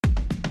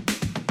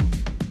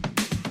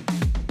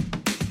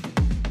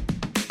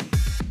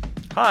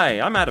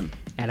Hi, I'm Adam.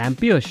 And I'm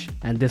Piyush,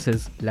 and this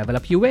is Level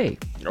Up UA.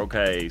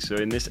 Okay, so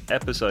in this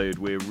episode,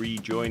 we're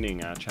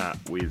rejoining our chat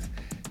with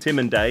Tim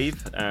and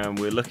Dave, and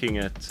we're looking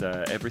at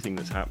everything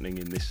that's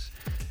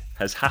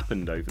has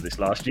happened over this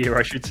last year,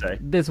 I should say.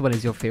 This one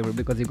is your favorite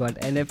because you got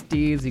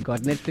NFTs, you got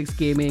Netflix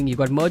gaming, you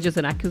got mergers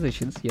and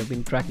acquisitions. You've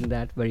been tracking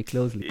that very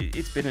closely.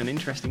 It's been an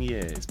interesting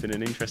year.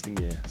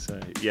 So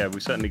yeah,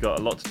 we've certainly got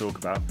a lot to talk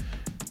about.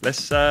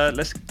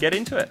 Let's get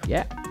into it.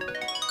 Yeah.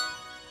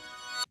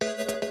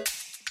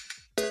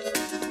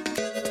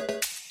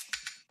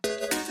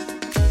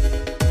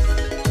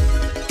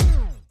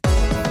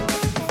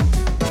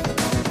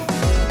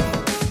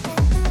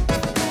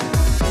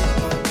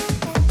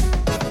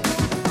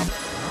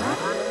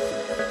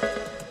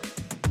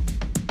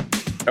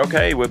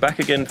 Okay, we're back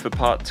again for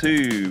part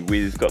 2.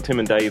 We've got Tim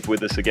and Dave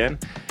with us again.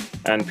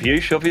 And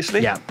Piyush,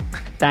 obviously. Yeah.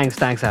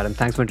 Thanks, Adam.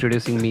 Thanks for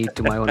introducing me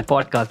to my own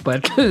podcast.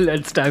 But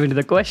let's dive into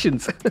the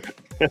questions.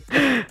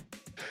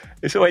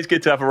 It's always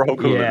good to have a roll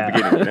call at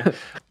the beginning.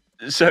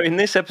 Yeah? So in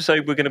this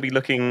episode, we're going to be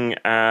looking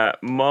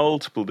at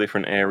multiple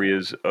different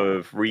areas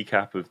of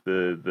recap of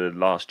the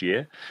last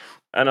year.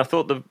 And I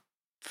thought the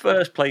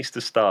first place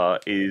to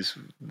start is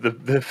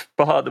the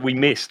part that we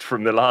missed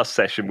from the last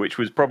session, which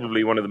was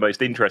probably one of the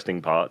most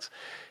interesting parts,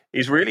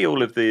 is really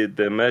all of the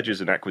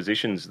mergers and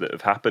acquisitions that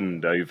have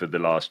happened over the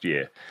last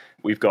year.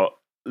 We've got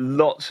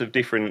lots of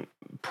different,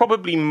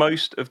 probably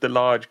most of the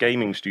large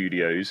gaming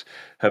studios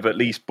have at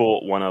least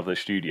bought one other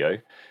studio.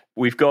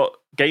 We've got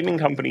gaming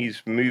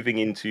companies moving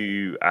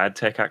into ad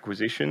tech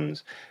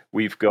acquisitions.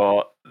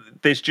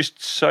 There's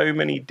just so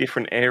many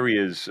different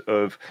areas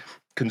of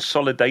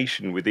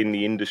consolidation within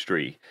the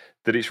industry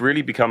that it's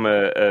really become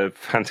a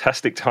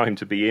fantastic time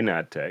to be in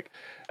ad tech.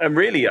 And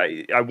really,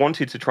 I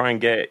wanted to try and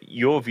get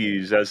your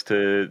views as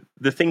to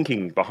the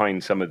thinking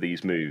behind some of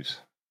these moves.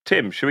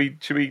 Tim, should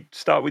we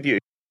start with you?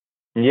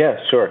 Yeah,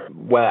 sure.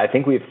 Well, I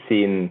think we've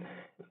seen,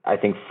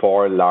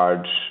 4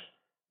 large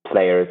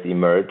players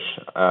emerge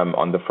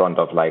on the front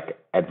of like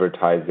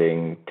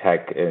advertising,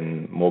 tech,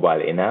 in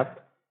mobile in-app,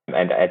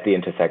 and at the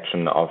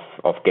intersection of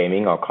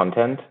gaming or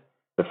content.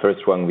 The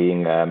first one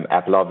being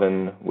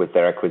AppLovin with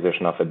their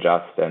acquisition of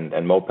Adjust and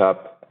MoPub,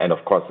 and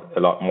of course a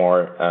lot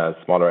more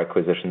smaller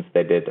acquisitions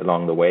they did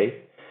along the way.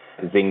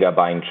 Zynga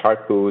buying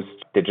Chartboost,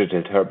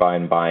 Digital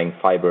Turbine buying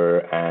Fiber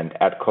and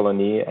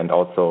AdColony, and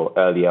also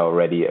earlier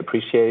already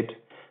Appreciate,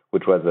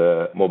 which was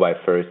a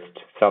mobile-first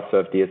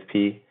self-serve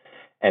DSP.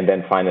 And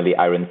then finally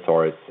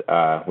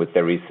ironSource with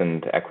their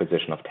recent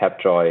acquisition of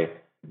Tapjoy.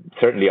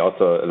 Certainly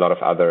also a lot of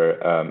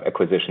other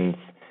acquisitions.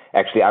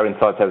 Actually,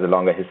 ironSource has a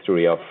longer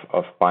history of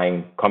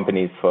buying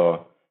companies. For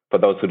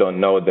those who don't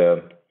know,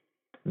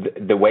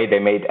 the way they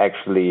made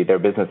actually their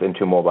business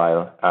into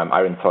mobile,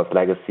 ironSource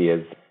legacy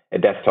is a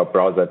desktop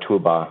browser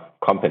toolbar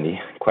company,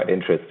 quite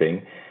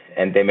interesting.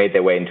 And they made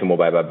their way into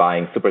mobile by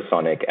buying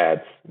Supersonic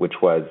Ads,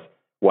 which was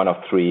one of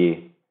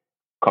 3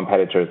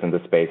 competitors in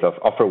the space of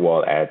offer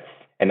wall ads.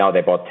 And now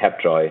they bought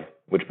Tapjoy,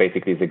 which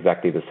basically is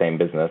exactly the same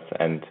business,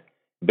 and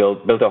built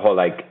a whole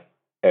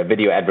a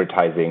video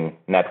advertising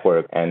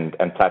network and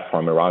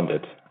platform around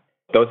it.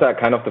 Those are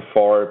kind of the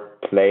 4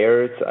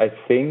 players, I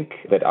think,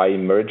 that are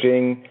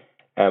emerging.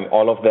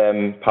 All of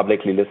them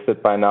publicly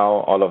listed by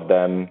now. All of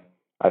them,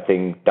 I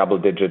think,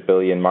 double-digit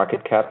billion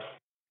market caps.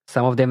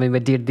 Some of them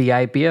even did the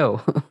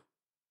IPO.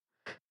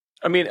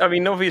 I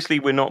mean, obviously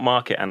we're not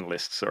market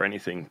analysts or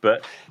anything,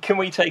 but can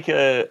we take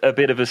a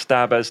bit of a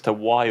stab as to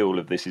why all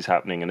of this is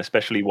happening, and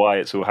especially why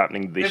it's all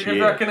happening this year?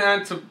 If I can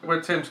add to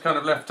where Tim's kind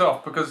of left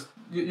off, because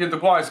the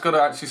why's got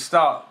to actually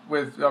start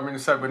with, I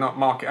said we're not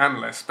market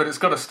analysts, but it's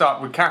got to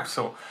start with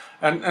capital.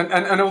 And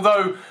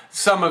although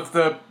some of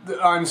the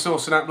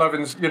ironSource and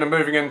AppLovin's,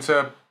 moving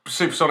into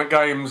Supersonic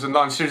Games and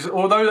Line Studios,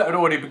 although that had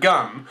already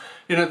begun,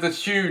 the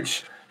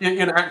huge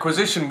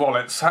acquisition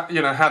wallets,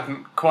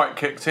 hadn't quite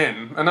kicked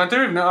in. And I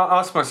do even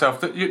ask myself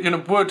that,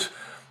 would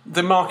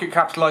the market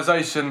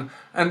capitalization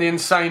and the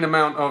insane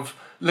amount of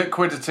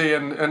liquidity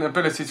and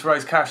ability to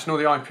raise cash and all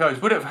the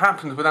IPOs, would it have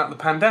happened without the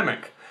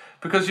pandemic?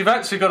 Because you've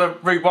actually got to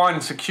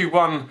rewind to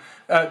Q1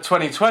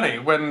 2020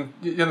 when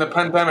the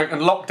pandemic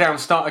and lockdown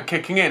started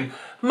kicking in.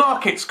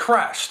 Markets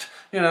crashed.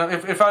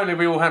 If only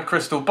we all had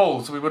crystal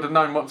balls, we would have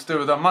known what to do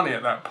with our money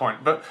at that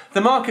point. But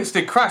the markets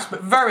did crash,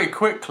 but very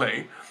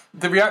quickly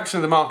the reaction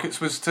of the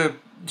markets was to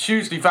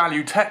hugely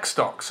value tech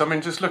stocks.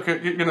 Just look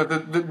at the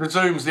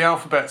Zooms, the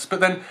Alphabets, but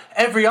then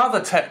every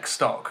other tech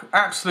stock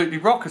absolutely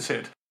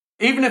rocketed.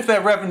 Even if their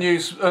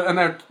revenues, and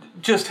they're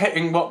just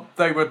hitting what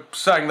they were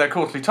saying their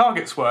quarterly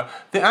targets were,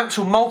 the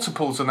actual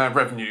multiples on their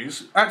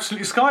revenues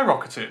absolutely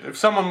skyrocketed. If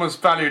someone was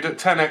valued at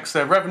 10x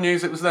their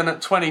revenues, it was then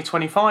at 20,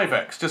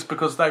 25x, just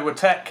because they were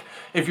tech.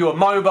 If you're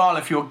mobile,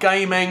 if you're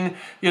gaming,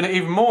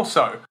 even more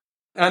so.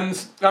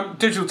 And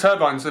Digital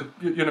Turbines,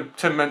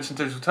 Tim mentioned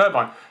Digital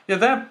Turbine.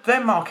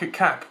 Their market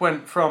cap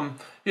went from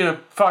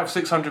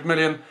 500-600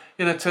 million,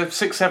 to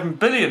 6-7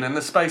 billion in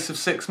the space of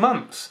 6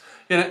 months.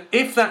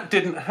 If that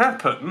didn't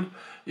happen,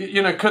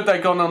 could they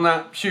have gone on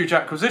that huge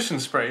acquisition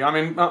spree?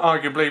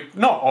 Arguably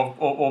not,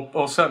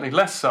 or certainly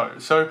less so.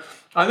 So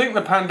I think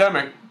the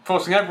pandemic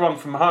forcing everyone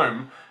from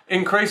home,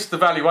 increased the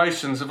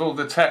valuations of all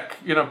the tech,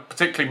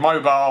 particularly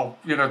mobile,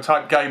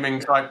 type gaming,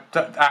 type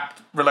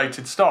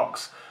app-related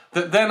stocks,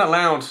 that then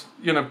allowed,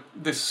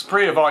 this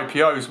spree of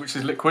IPOs, which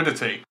is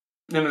liquidity,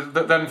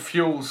 that then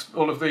fuels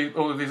all of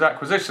these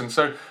acquisitions.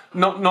 So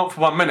not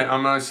for 1 minute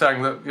am I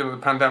saying that the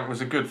pandemic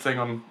was a good thing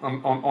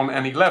on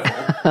any level,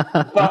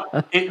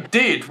 but it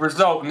did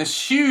result in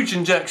this huge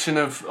injection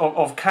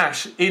of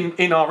cash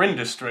in our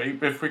industry,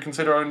 if we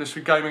consider our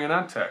industry gaming and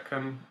ad tech,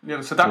 and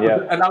so that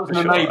was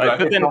an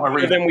enabler.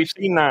 But then we've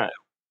seen that.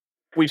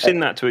 We've seen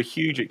that to a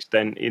huge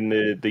extent in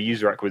the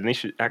user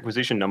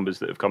acquisition numbers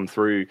that have come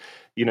through.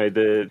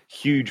 The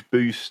huge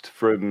boost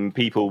from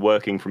people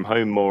working from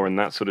home more and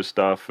that sort of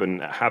stuff,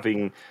 and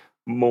having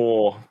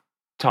more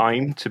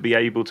time to be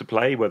able to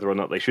play. Whether or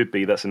not they should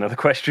be, that's another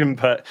question.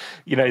 But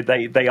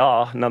they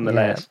are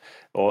nonetheless,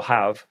 or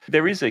have.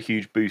 There is a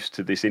huge boost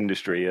to this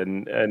industry,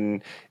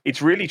 and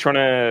it's really trying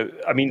to.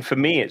 I mean, for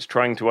me, it's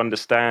trying to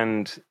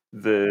understand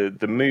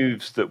the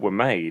moves that were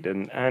made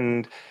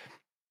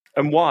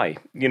and why?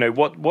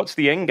 What's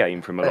the end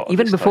game from a lot of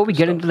even this before type we of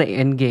get stuff? into the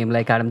end game,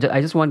 like Adam, I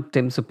just want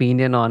Tim's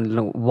opinion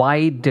on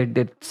why did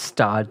it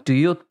start? Do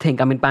you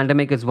think? I mean,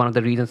 pandemic is one of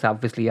the reasons,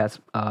 obviously, as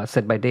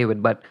said by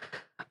David. But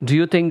do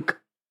you think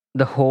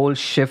the whole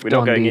shift? We're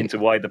not going into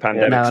why the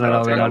pandemic started.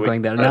 No, we're not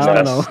going there.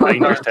 That's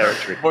dangerous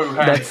territory.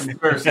 I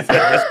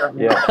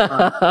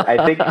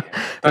think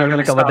we're not going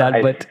to cover that,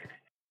 but.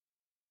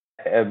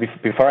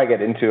 Before I get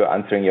into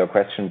answering your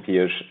question,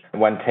 Piyush,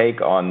 one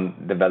take on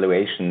the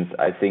valuations,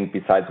 I think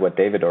besides what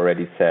David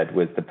already said,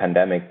 with the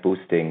pandemic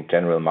boosting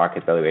general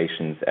market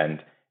valuations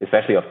and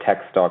especially of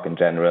tech stock in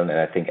general, and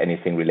I think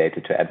anything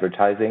related to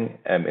advertising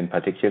in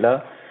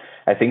particular,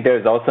 I think there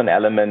is also an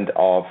element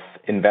of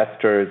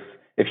investors.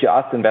 If you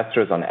asked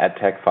investors on ad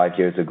tech 5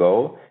 years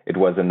ago, it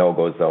was a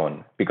no-go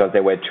zone because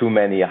there were too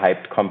many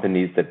hyped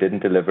companies that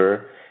didn't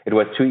deliver. It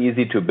was too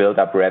easy to build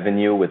up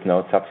revenue with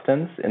no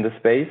substance in the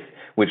space,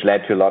 which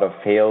led to a lot of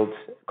failed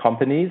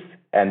companies,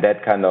 and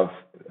that kind of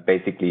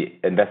basically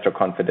investor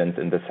confidence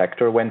in the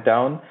sector went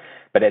down.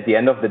 But at the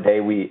end of the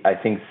day, we, I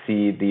think,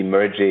 see the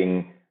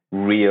emerging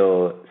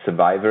real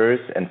survivors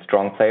and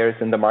strong players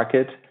in the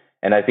market.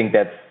 And I think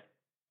that's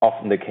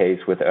often the case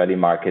with early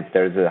markets.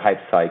 There's a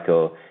hype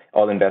cycle,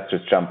 all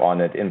investors jump on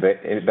it,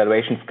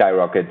 valuations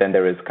skyrocket, then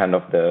there is kind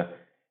of the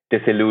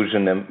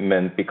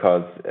disillusionment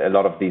because a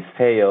lot of these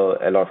fail,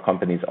 a lot of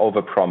companies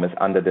overpromise,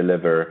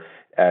 underdeliver.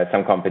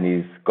 Some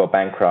companies go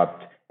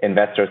bankrupt,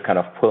 investors kind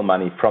of pull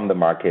money from the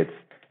markets,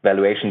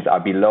 valuations are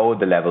below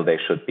the level they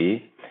should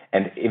be,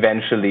 and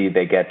eventually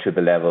they get to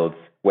the levels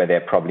where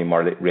they're probably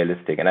more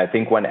realistic. And I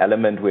think one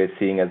element we're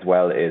seeing as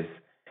well is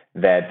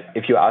that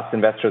if you asked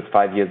investors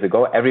 5 years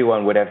ago,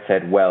 everyone would have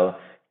said, well,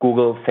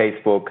 Google,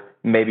 Facebook,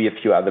 maybe a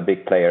few other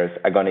big players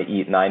are going to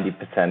eat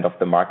 90% of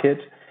the market,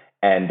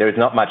 and there's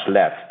not much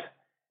left.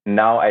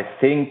 Now, I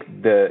think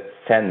the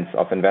sense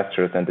of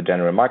investors and the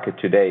general market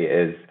today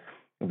is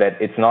that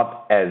it's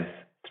not as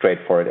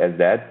straightforward as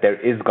that. There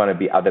is going to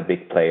be other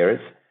big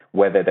players,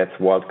 whether that's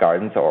walled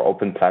gardens or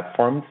open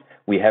platforms.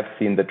 We have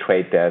seen the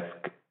Trade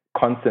Desk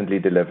constantly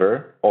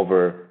deliver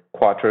over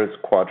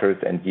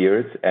quarters and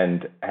years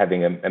and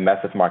having a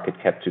massive market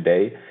cap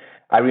today.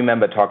 I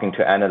remember talking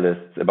to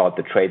analysts about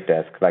the Trade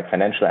Desk, like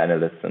financial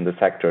analysts in the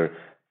sector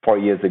 4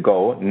 years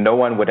ago. No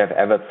one would have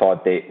ever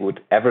thought they would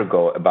ever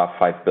go above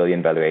 5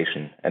 billion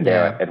valuation. And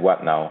they're at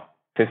what now?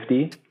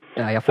 50?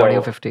 Yeah, 40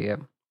 or 50, yeah.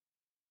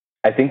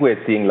 I think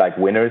we're seeing like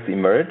winners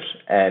emerge,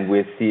 and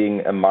we're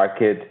seeing a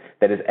market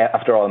that is,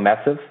 after all,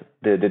 massive.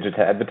 The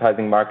digital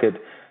advertising market,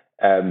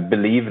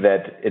 believe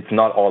that it's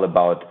not all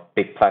about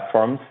big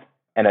platforms.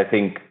 And I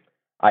think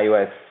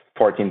iOS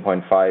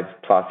 14.5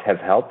 plus has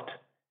helped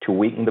to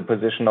weaken the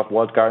position of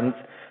walled gardens.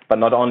 But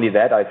not only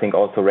that, I think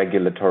also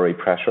regulatory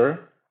pressure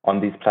on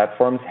these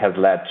platforms has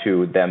led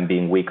to them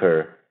being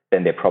weaker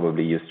than they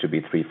probably used to be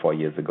 3-4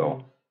 years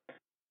ago.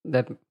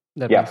 That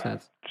makes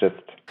sense.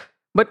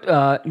 But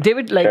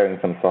David, like, sharing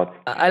some thoughts.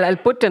 I'll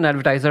put an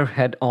advertiser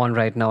head on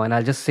right now, and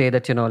I'll just say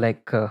that,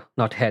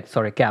 not head,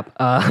 sorry, cap.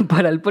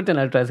 But I'll put an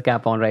advertiser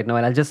cap on right now,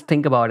 and I'll just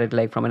think about it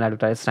like from an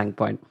advertiser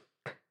standpoint.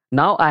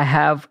 Now I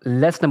have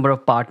less number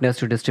of partners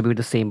to distribute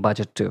the same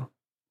budget to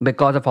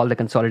because of all the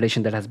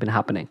consolidation that has been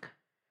happening.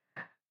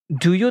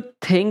 Do you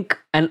think,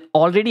 and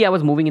already I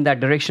was moving in that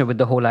direction with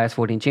the whole iOS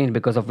 14 change,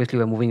 because obviously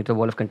we're moving into the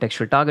world of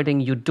contextual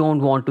targeting. You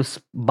don't want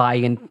to buy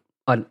in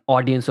an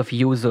audience of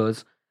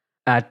users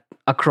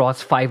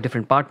across 5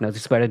 different partners.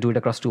 It's better to do it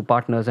across 2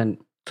 partners, and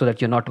so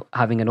that you're not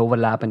having an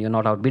overlap and you're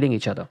not outbidding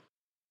each other.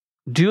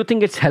 Do you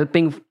think it's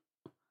helping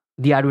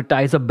the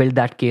advertiser build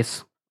that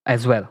case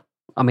as well?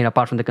 I mean,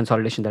 apart from the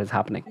consolidation that is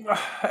happening.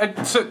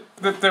 So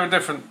there are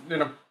different,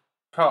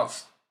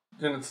 parts,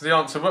 to the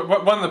answer.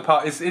 One of the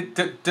parts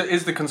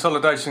is the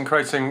consolidation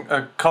creating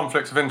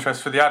conflicts of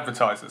interest for the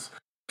advertisers,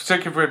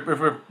 particularly if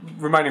we're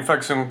remaining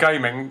focused on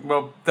gaming.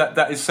 Well,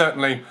 that is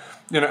certainly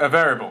a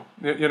variable.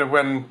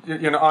 When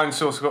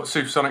ironSource have got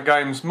Supersonic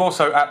Games, more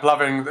so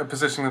AppLovin,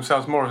 positioning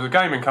themselves more as a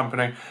gaming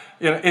company,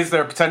 is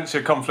there a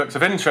potential conflict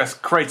of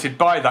interest created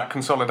by that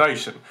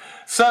consolidation?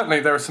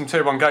 Certainly there are some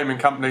tier one gaming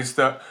companies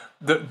that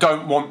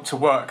don't want to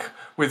work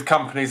with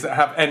companies that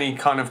have any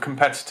kind of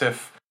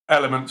competitive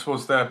element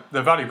towards their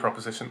value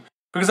proposition.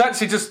 Because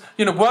actually just,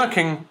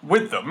 working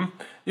with them,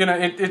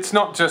 it's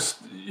not just,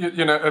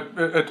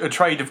 a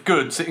trade of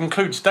goods, it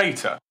includes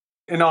data.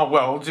 In our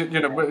world,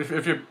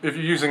 if you're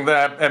using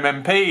their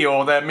MMP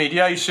or their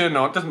mediation,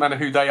 or it doesn't matter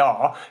who they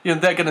are,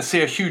 they're going to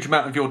see a huge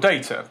amount of your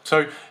data.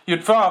 So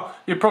you'd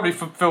probably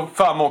feel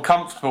far more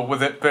comfortable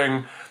with it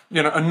being,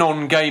 a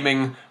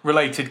non-gaming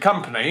related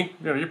company.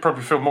 You'd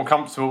probably feel more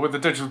comfortable with the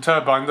Digital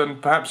Turbine than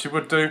perhaps you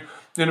would do,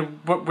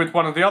 with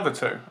one of the other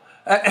two.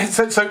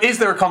 So is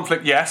there a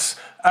conflict? Yes.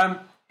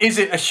 Is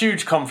it a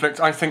huge conflict?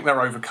 I think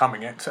they're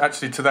overcoming it,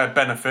 actually, to their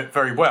benefit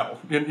very well.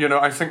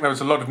 I think there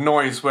was a lot of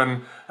noise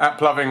when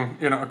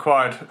AppLovin,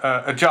 acquired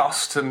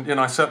Adjust, and,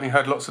 I certainly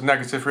heard lots of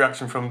negative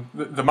reaction from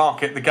the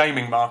market, the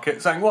gaming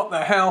market, saying, what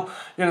the hell,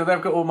 they've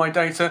got all my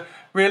data.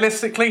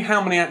 Realistically,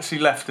 how many actually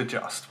left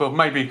Adjust? Well,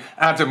 maybe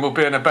Adam will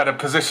be in a better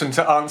position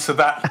to answer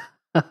that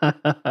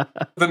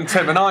than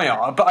Tim and I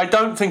are, but I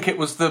don't think it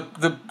was the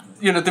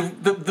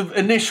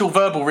initial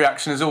verbal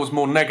reaction is always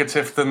more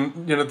negative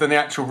than the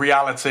actual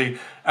reality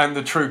and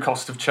the true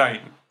cost of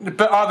change.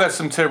 But are there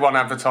some tier one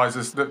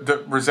advertisers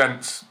that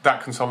resent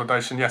that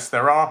consolidation? Yes,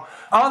 there are.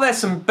 Are there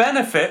some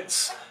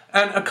benefits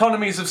and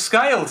economies of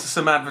scale to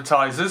some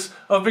advertisers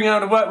of being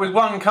able to work with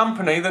one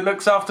company that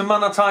looks after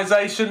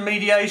monetization,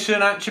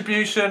 mediation,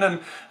 attribution, and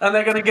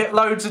they're going to get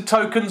loads of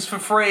tokens for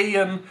free?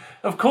 And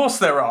of course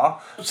there are.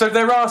 So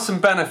there are some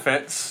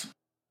benefits.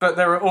 But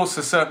there are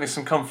also certainly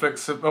some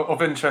conflicts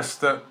of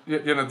interest that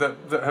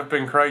that have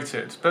been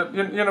created. But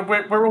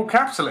we're all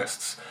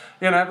capitalists.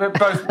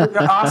 Both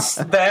us,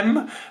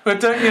 them.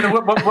 But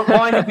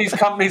why have these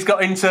companies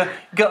got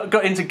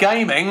into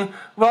gaming?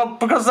 Well,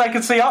 because they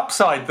could see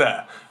upside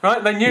there,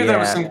 right? They knew there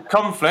was some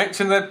conflict,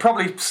 and they'd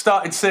probably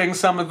started seeing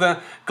some of the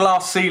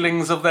glass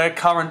ceilings of their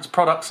current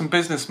products and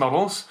business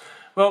models.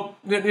 Well,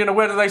 where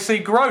do they see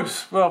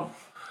growth? Well,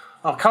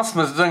 our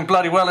customers are doing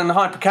bloody well in the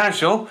hyper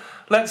casual.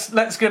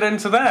 Let's get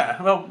into there.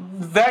 Well,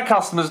 their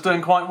customers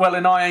doing quite well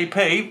in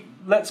IAP.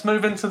 Let's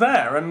move into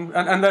there, and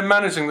they're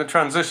managing the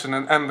transition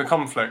and the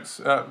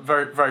conflicts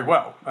very, very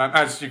well,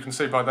 as you can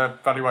see by their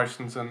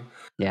valuations and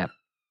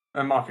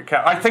market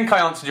cap. I think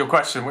I answered your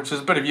question, which is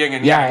a bit of yin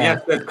and yang.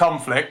 Yes, there's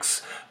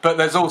conflicts, but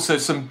there's also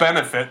some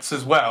benefits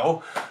as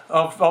well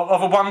of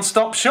a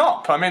one-stop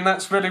shop. I mean,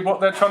 that's really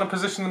what they're trying to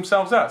position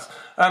themselves as.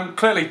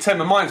 Clearly, Tim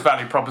and mine's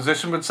value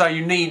proposition would say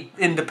you need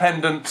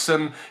independence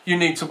and you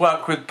need to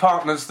work with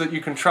partners that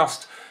you can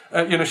trust,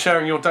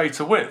 sharing your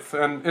data with,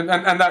 and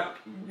that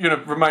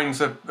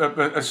remains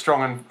a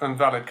strong and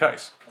valid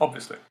case,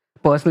 obviously.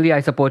 Personally, I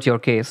support your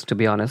case, to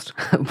be honest,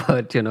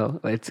 but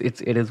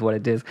it is what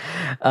it is.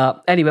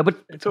 Anyway, but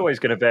it's always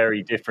going to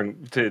vary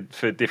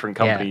for different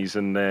companies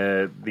and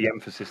the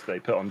emphasis they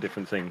put on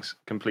different things.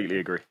 Completely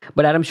agree.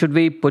 But Adam, should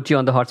we put you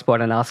on the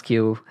hotspot and ask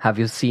you, have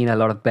you seen a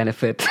lot of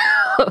benefit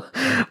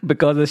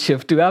because of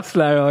shift to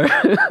AppsFlyer?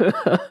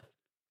 Or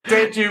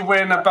did you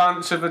win a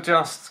bunch of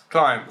Adjust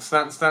clients?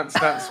 That's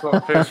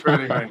what Pierce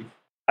really means.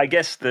 I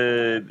guess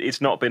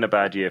it's not been a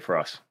bad year for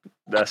us.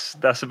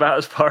 That's about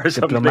as far as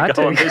I'm going to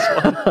go on this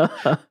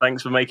one.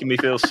 Thanks for making me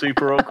feel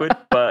super awkward,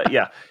 but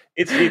yeah,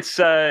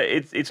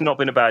 it's not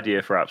been a bad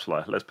year for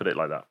AppsFlyer. Let's put it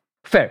like that.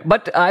 Fair,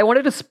 but I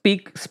wanted to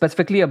speak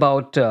specifically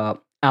about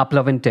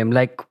AppLovin, Tim.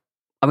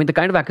 The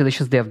kind of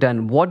acquisitions they have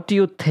done. What do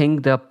you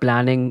think they're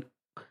planning?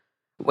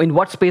 In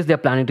what space they're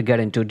planning to get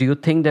into? Do you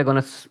think they're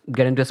going to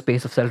get into a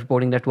space of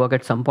self-reporting network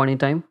at some point in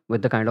time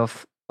with the kind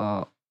of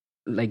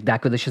the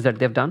acquisitions that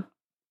they've done?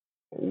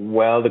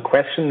 Well, the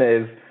question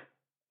is,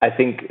 I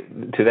think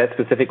to that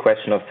specific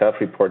question of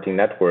self-reporting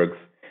networks,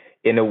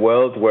 in a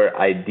world where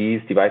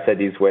device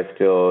IDs were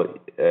still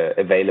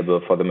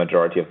available for the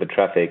majority of the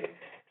traffic,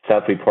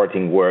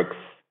 self-reporting works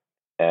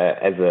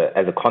as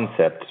a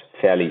concept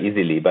fairly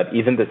easily. But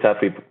even the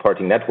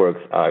self-reporting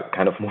networks are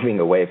kind of moving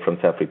away from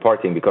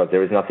self-reporting because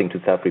there is nothing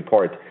to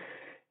self-report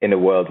in a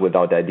world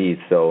without IDs.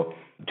 So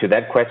to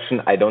that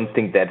question, I don't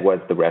think that was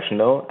the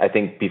rationale. I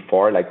think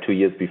before, 2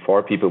 years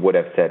before, people would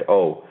have said,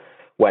 oh,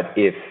 what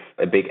if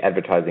a big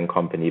advertising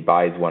company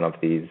buys one of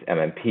these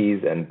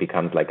MMPs and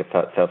becomes like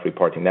a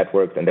self-reporting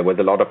network? And there was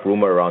a lot of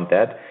rumor around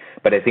that.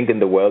 But I think in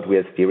the world we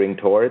are steering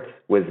towards,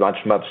 with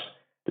much, much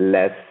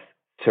less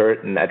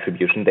certain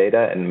attribution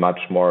data and much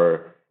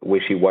more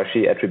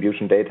wishy-washy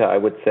attribution data, I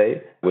would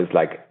say, with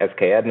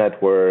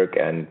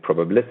SKAdNetwork and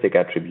probabilistic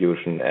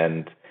attribution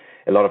and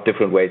a lot of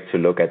different ways to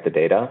look at the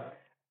data.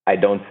 I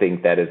don't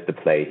think that is the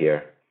play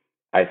here.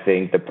 I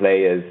think the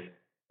play is,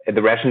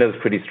 the rationale is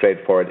pretty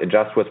straightforward.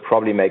 Adjust was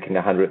probably making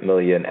 100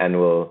 million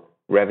annual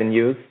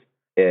revenues,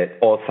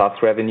 all SaaS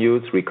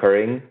revenues,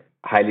 recurring,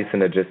 highly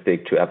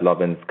synergistic to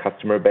AppLovin's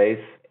customer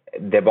base.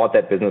 They bought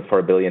that business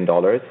for $1 billion.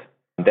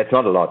 That's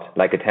not a lot,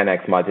 like a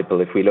 10x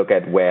multiple. If we look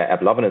at where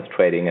AppLovin is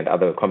trading and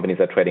other companies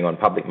are trading on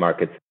public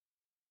markets,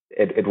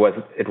 it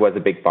was a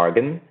big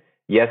bargain.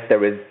 Yes,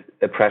 there is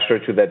a pressure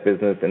to that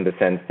business in the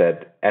sense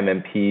that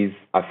MMPs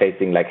are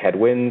facing like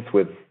headwinds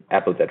with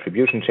Apple's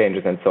attribution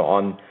changes and so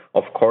on,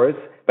 of course.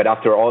 But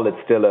after all, it's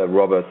still a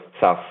robust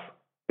SaaS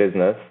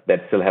business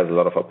that still has a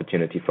lot of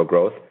opportunity for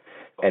growth.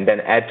 And then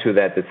add to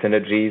that the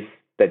synergies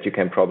that you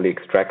can probably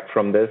extract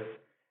from this.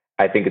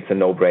 I think it's a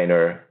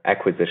no-brainer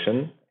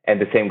acquisition. And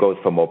the same goes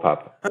for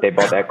Mopub. They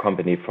bought that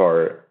company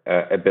for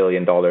 $1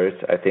 billion,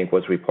 I think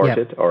was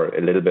reported, or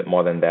a little bit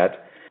more than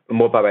that.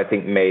 Mopub, I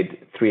think, made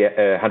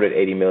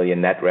 180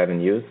 million net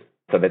revenues.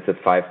 So that's a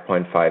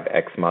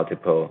 5.5x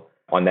multiple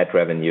on net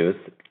revenues.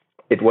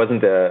 It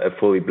wasn't a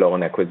fully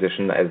blown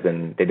acquisition, as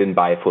in they didn't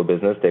buy a full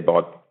business.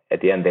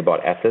 At the end, they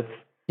bought assets.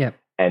 Yeah.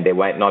 And they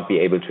might not be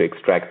able to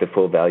extract the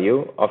full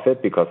value of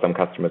it because some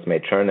customers may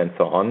churn and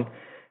so on.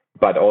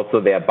 But also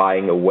they are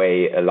buying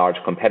away a large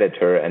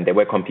competitor, and they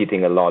were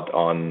competing a lot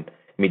on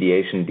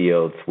mediation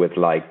deals with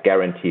like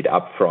guaranteed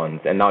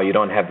upfronts. And now you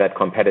don't have that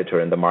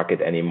competitor in the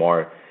market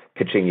anymore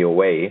pitching you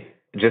away.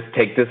 Just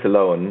take this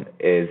alone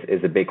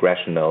is a big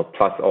rationale,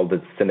 plus all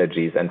the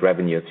synergies and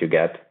revenues you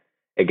get.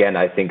 Again,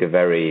 I think if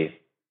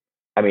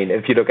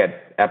you look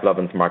at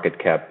AppLovin's market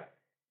cap,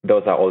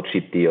 those are all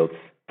cheap deals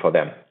for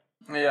them.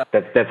 Yeah,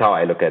 that's how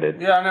I look at it.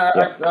 Yeah,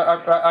 no,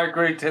 I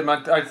agree, Tim.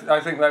 I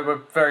think they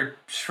were very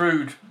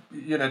shrewd,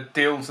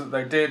 deals that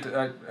they did.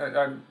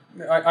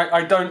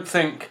 I don't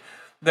think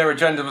their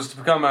agenda was to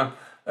become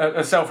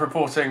a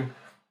self-reporting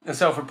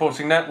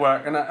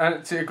network. And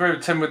I agree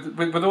with Tim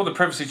with all the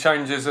privacy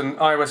changes and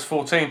iOS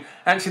 14.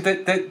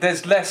 Actually,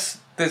 there's less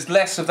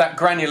of that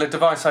granular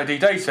device ID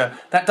data.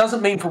 That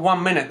doesn't mean for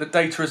 1 minute that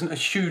data isn't a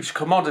huge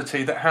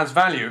commodity that has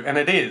value, and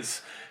it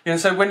is.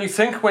 So when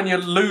you're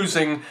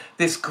losing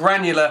this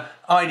granular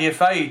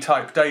IDFA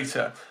type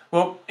data,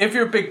 well, if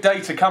you're a big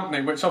data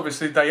company, which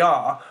obviously they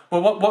are,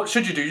 well, what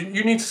should you do?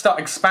 You need to start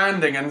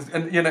expanding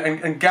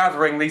and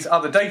gathering these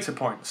other data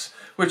points,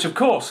 which of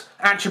course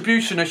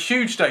attribution a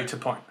huge data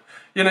point.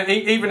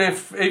 Even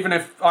if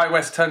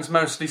iOS turns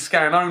mostly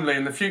scan only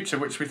in the future,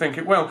 which we think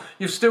it will,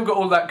 you've still got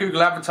all that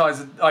Google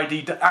Advertiser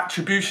ID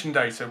attribution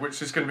data,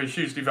 which is going to be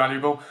hugely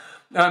valuable.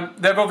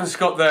 They've obviously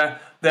got their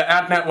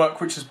ad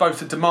network, which is both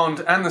the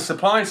demand and the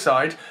supply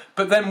side.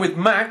 But then with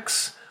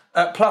Max,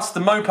 plus the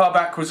Mopub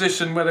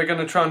acquisition, where they're going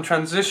to try and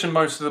transition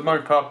most of the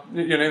Mopub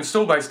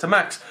install base to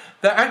Max,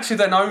 they're actually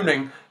then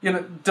owning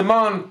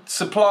demand,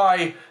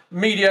 supply,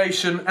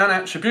 mediation, and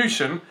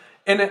attribution.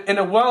 In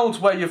a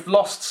world where you've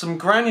lost some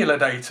granular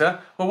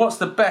data, well, what's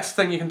the best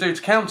thing you can do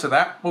to counter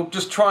that? Well,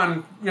 just try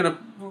and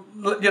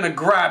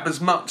grab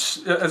as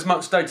much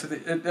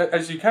data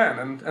as you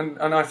can,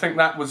 and I think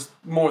that was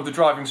more of the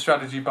driving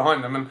strategy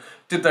behind them. And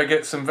did they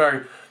get some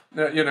very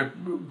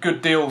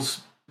good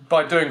deals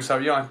by doing so?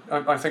 Yeah,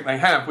 I think they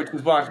have, which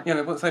is why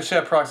what's their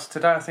share price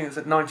today? I think it's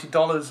at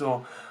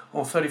 $90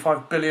 or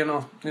 35 billion,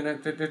 or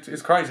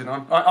it's crazy.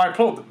 And I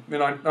applaud them.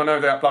 I know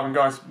the AppLovin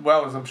guys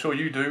well, as I'm sure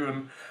you do,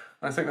 and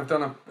I think they've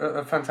done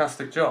a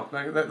fantastic job.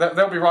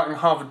 They'll be writing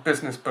Harvard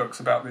business books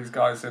about these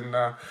guys. And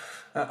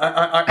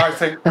I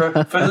think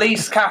for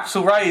least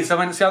capital raised,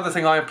 it's the other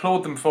thing I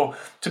applaud them for,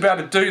 to be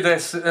able to do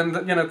this. And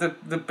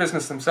the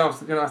business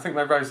themselves, I think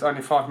they raised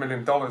only $5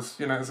 million,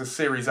 as a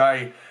Series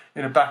A,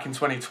 back in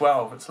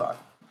 2012. It's like,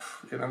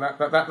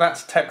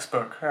 that's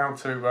textbook how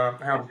to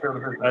build a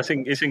business. I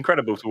think it's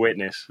incredible to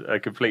witness. I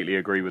completely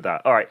agree with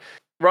that. All right.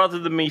 Rather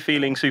than me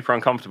feeling super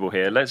uncomfortable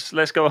here,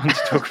 let's go on to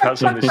talk about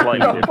something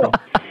slightly different.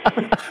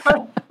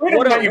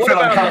 What about you feel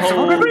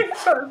uncomfortable?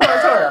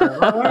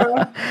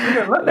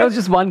 That was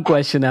just one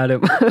question,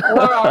 Adam.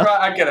 Right,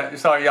 I get it.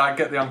 Sorry, I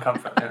get the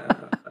uncomfort.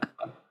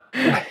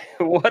 Yeah.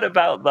 What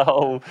about the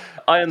whole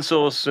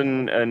IronSource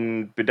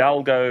and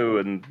Bidalgo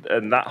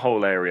and that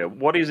whole area?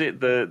 What is it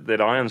that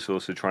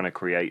IronSource are trying to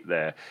create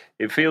there?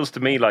 It feels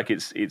to me like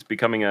it's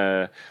becoming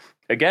a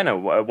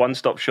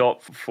one-stop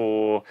shop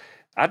for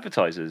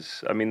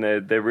advertisers.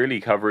 They're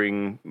really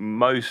covering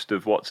most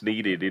of what's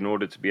needed in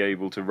order to be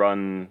able to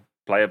run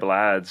playable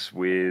ads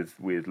with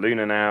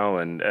Luna now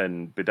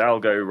and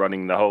Bidalgo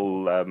running the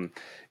whole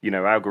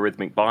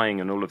algorithmic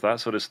buying and all of that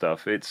sort of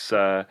stuff. It's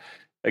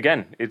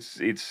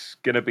it's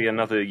going to be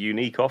another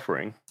unique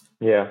offering.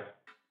 Yeah.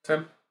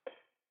 Tim?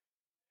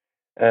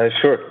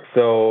 Sure.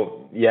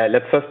 So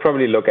let's first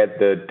probably look at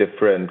the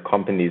different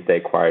companies they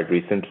acquired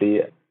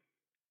recently.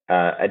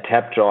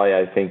 Tapjoy,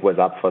 I think, was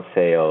up for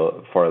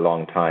sale for a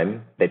long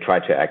time. They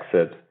tried to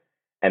exit,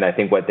 and I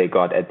think what they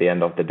got at the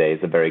end of the day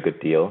is a very good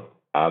deal.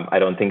 I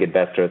don't think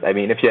investors,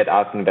 if you had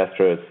asked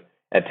investors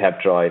at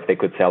Tapjoy if they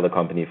could sell the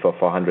company for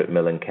 $400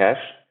 million cash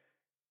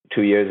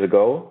 2 years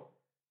ago,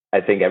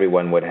 I think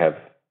everyone would have,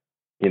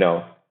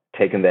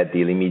 taken that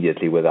deal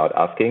immediately without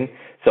asking.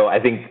 So I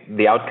think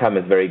the outcome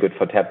is very good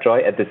for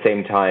Tapjoy. At the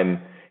same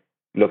time,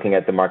 looking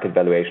at the market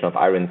valuation of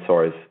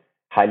IronSource,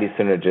 highly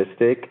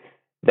synergistic.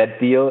 That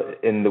deal,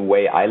 in the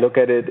way I look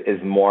at it, is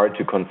more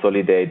to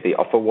consolidate the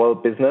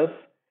OfferWall business,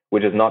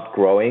 which is not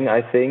growing,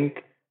 I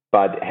think,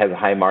 but has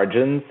high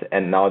margins.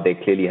 And now they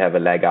clearly have a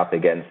leg up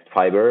against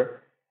Fiverr.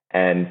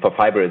 And for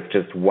Fiverr, it's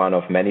just one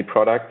of many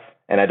products.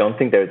 And I don't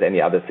think there's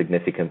any other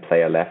significant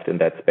player left in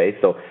that space.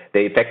 So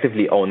they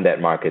effectively own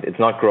that market. It's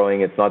not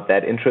growing. It's not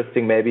that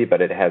interesting maybe,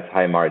 but it has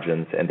high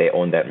margins and they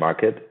own that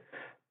market.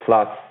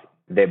 Plus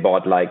they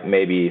bought like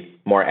maybe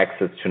more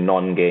access to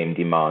non-game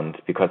demand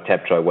because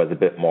Tapjoy was a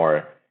bit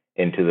more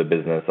into the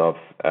business of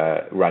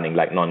running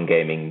like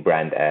non-gaming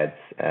brand ads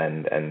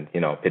and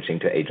pitching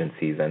to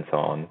agencies and so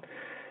on.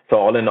 So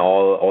all in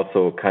all,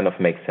 also kind of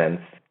makes sense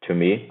to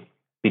me.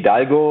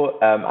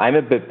 Bidalgo, I'm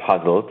a bit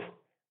puzzled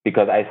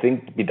because I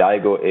think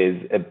Bidalgo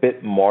is a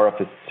bit more of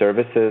a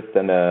services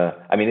than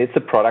it's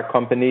a product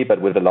company,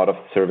 but with a lot of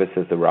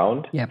services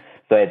around. Yeah.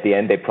 So at the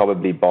end, they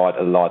probably bought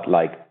a lot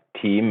like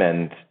team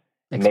and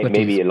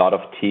maybe a lot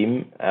of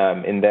team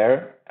in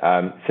there.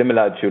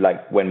 Similar to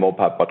like when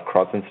Mopar bought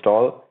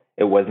CrossInstall,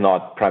 it was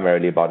not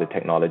primarily about a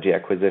technology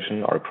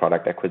acquisition or a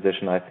product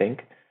acquisition, I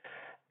think.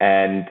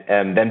 And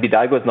then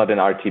Bidalgo is not an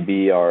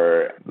RTB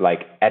or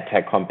like ad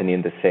tech company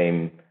in the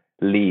same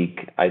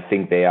league. I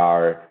think they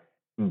are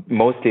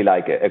mostly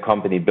like a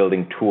company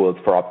building tools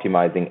for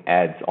optimizing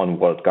ads on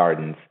walled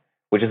gardens,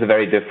 which is a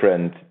very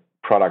different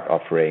product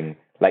offering.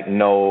 Like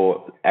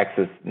no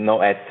access,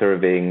 no ad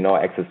serving, no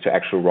access to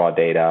actual raw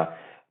data.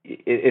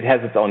 It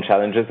has its own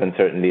challenges and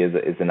certainly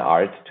is an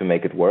art to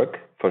make it work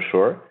for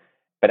sure.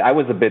 But I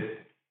was a bit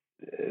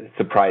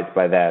surprised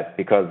by that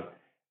because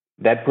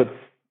that puts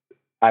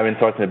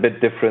ironSource in a bit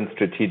different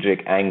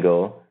strategic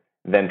angle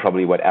than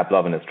probably what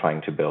AppLovin is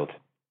trying to build.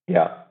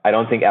 Yeah, I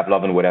don't think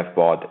AppLovin would have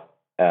bought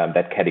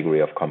that category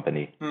of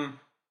company.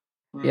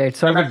 Yeah, it's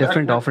sort of a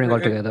different offering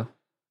altogether.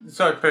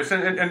 Sorry, Piers,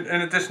 in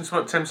addition to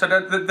what Tim said,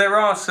 there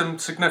are some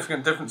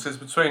significant differences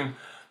between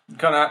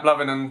kind of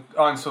AppLovin and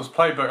ironSource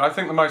Playbook. I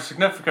think the most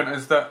significant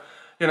is that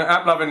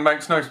AppLovin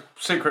makes no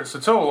secrets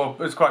at all,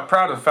 or is quite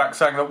proud of the fact,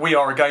 saying that we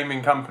are a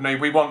gaming company,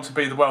 we want to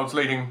be the world's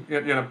leading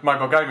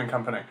mobile gaming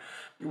company.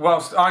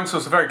 Whilst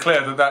ironSource are very clear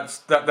that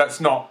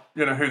that's not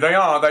who they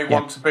are, they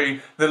want to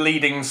be the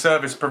leading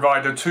service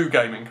provider to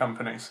gaming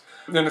companies.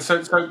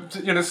 So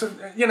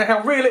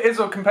how real it is,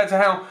 or compared to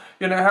how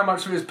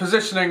much of it is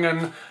positioning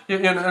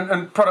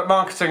and product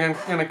marketing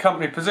and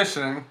company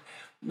positioning.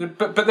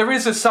 But there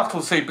is a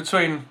subtlety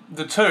between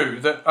the two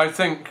that I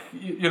think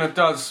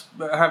does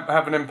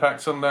have an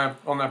impact on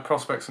their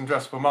prospects and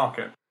addressable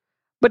market.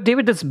 But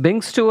David, this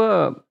brings to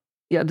a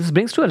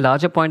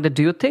larger point. That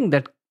do you think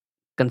that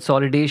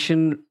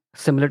consolidation,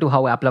 similar to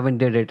how AppLovin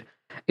did it,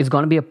 is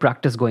going to be a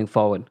practice going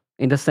forward?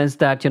 In the sense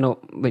that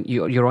when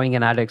you're owning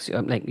an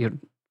you're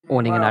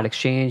owning an ad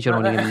exchange, you're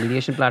owning a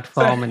mediation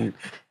platform, and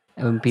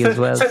MMP as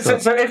well. So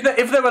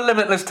if there were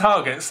limitless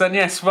targets, then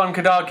yes, one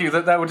could argue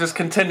that will just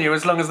continue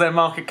as long as their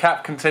market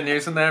cap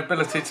continues and their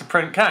ability to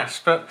print cash.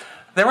 But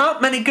there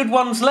aren't many good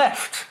ones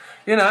left.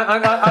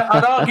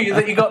 I'd argue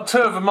that you got two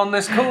of them on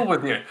this call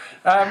with you.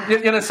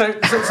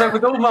 So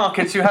with all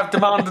markets, you have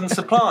demand and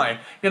supply.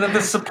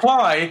 The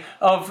supply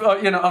of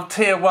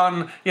tier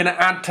one,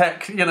 ad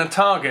tech,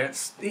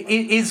 targets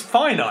is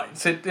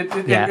finite.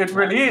 It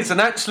really is. And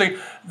actually,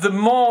 the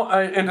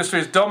more industry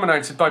is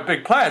dominated by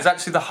big players,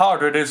 actually, the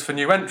harder it is for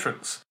new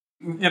entrants.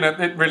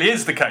 It really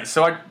is the case.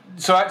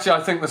 So actually, I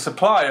think the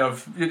supply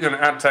of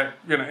ad tech,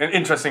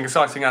 interesting,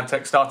 exciting ad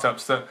tech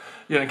startups that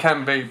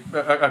can be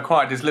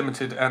acquired is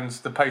limited, and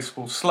the pace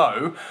will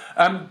slow.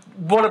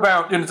 What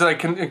about do they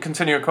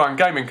continue acquiring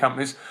gaming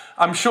companies?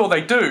 I'm sure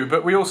they do,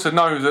 but we also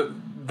know that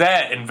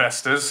their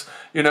investors,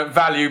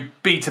 value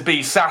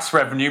B2B SaaS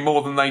revenue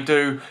more than they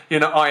do,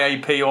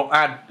 IAP or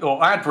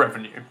ad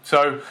revenue.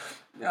 So.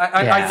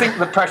 I think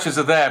the pressures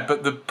are there,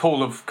 but the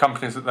pool of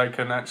companies that they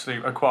can actually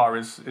acquire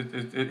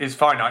is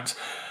finite.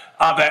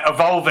 Are there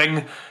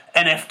evolving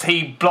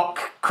NFT, block,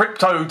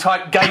 crypto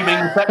type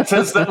gaming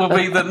sectors that will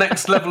be the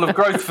next level of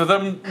growth for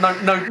them?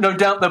 No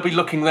doubt they'll be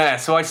looking there.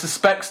 So I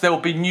suspect there will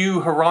be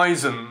new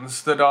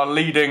horizons that are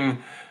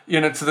leading,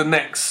 to the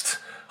next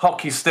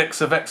hockey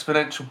sticks of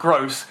exponential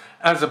growth,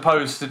 as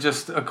opposed to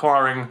just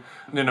acquiring,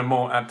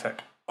 more ad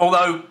tech.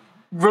 Although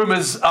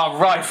rumours are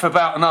rife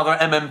about another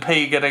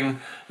MMP getting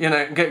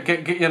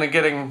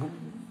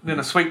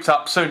swept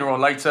up sooner or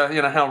later.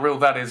 How real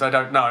that is, I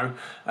don't know.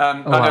 I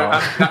know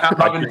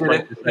AppLovin did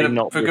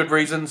it for good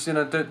reasons.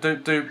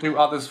 Do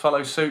others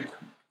follow suit?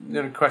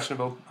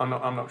 Questionable. I'm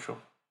not sure.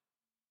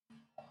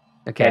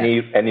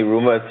 Okay. Any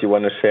rumors you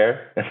want to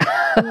share?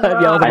 I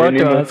was about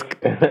to ask.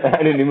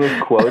 Anonymous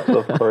quotes,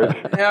 of course.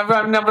 Yeah,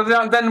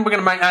 but then we're going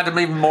to make Adam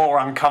even more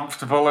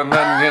uncomfortable, and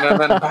then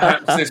then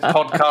perhaps this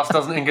podcast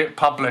doesn't get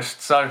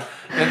published. So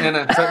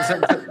no,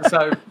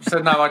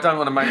 I don't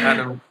want to make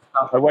Adam.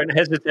 I won't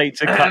hesitate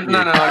to cut you. No,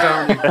 I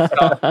don't want you to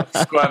start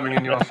squirming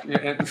in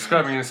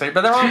your seat.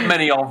 But there aren't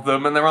many of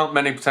them, and there aren't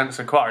many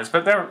potential acquirers.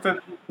 But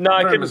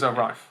rumors are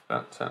rife.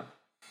 But,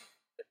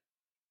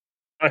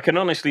 I can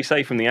honestly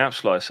say from the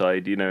AppsFlyer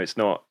side,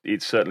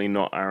 it's certainly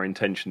not our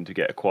intention to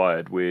get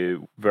acquired. We're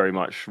very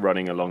much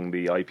running along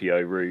the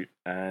IPO route,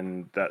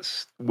 and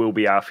will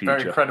be our future.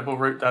 Very credible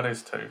route that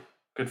is too.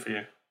 Good for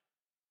you.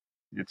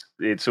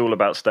 It's all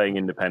about staying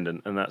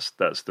independent, and that's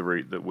the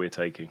route that we're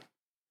taking.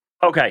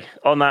 Okay,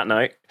 on that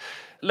note,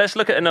 let's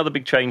look at another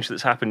big change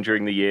that's happened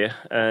during the year,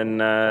 and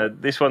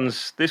this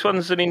one's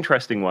an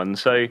interesting one.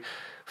 So,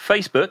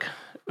 Facebook,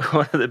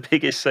 one of the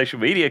biggest social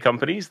media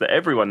companies that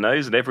everyone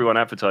knows and everyone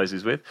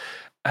advertises with,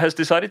 has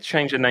decided to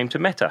change their name to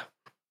Meta.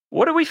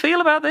 What do we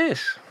feel about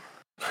this?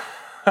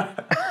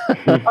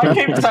 I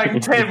keep saying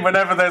Tim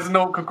whenever there's an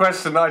awkward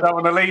question that I don't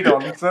want to lead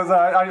on. So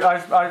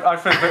I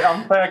feel a bit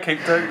unfair.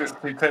 Keep doing this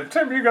to Tim.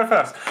 Tim, you go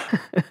first.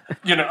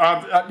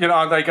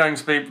 Are they going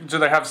to be? Do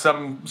they have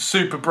some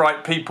super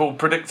bright people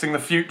predicting the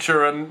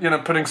future and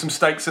putting some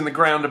stakes in the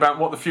ground about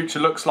what the future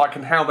looks like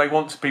and how they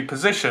want to be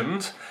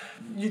positioned?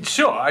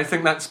 Sure, I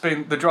think that's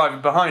been the driver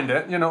behind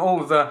it.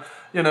 All of the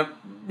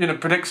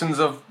predictions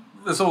of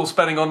us all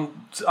spending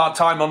on our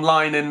time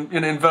online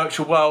in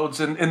virtual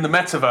worlds in the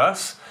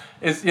metaverse.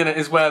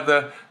 Is where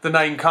the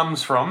name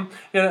comes from.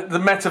 The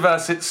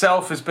metaverse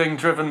itself is being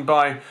driven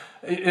by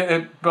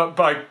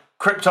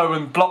crypto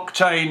and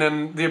blockchain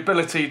and the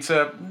ability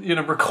to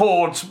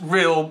record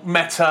real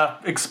meta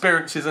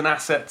experiences and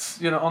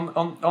assets on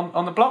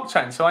the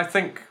blockchain. So I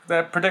think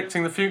they're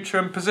predicting the future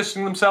and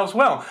positioning themselves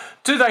well.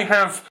 Do they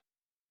have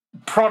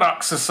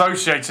products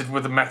associated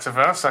with the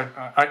metaverse?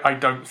 I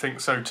don't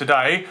think so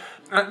today.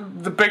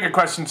 The bigger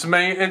question to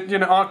me,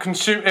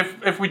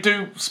 if we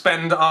do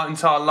spend our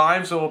entire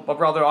lives, or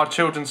rather our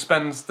children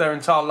spend their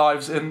entire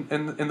lives in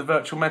the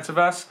virtual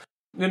metaverse,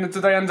 do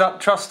they end up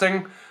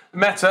trusting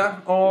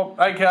Meta, or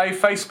aka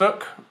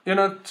Facebook,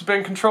 to be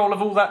in control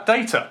of all that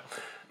data?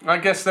 I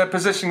guess they're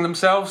positioning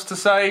themselves to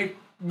say,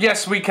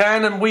 yes, we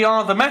can, and we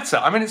are the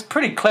Meta. I mean, it's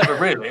pretty clever,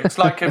 really. It's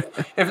like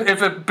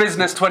if a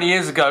business 20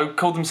 years ago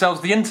called themselves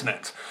the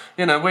Internet.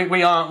 We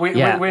are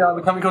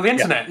the company called the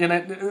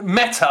Internet.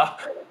 Meta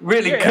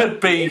really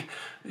could be,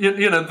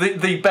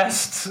 the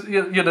best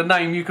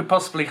name you could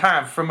possibly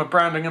have from a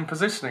branding and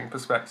positioning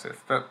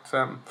perspective. But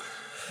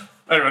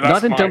anyway,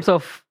 that's not in terms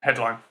of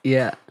headline.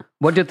 Yeah.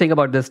 What do you think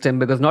about this, Tim?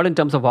 Because not in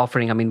terms of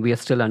offering. I mean, we are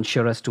still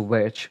unsure as to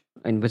which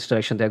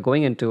direction they're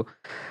going into.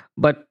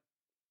 But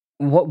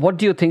what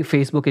do you think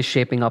Facebook is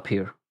shaping up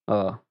here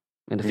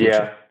in the future?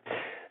 Yeah.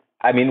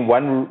 I mean,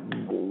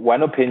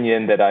 one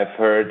opinion that I've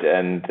heard,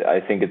 and I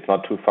think it's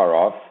not too far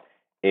off,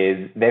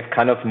 is they've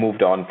kind of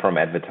moved on from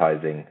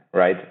advertising,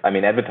 right? I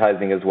mean,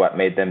 advertising is what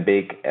made them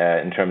big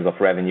in terms of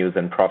revenues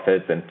and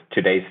profits, and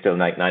today still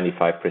like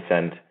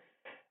 95%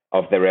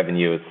 of their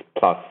revenues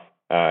plus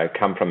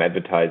come from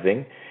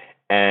advertising.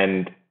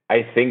 And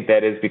I think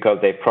that is because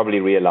they've probably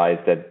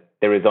realized that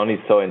there is only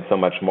so and so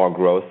much more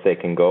growth they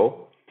can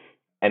go.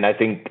 And I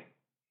think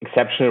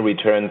exceptional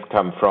returns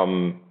come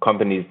from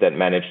companies that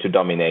manage to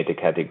dominate a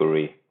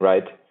category,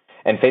 right?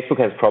 And Facebook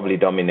has probably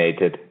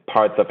dominated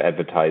parts of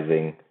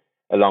advertising,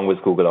 along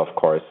with Google, of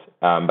course.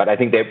 But I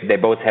think they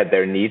both had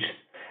their niche.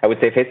 I would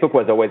say Facebook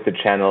was always the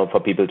channel for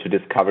people to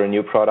discover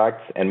new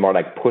products and more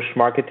like push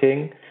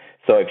marketing.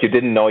 So if you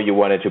didn't know you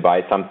wanted to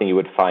buy something, you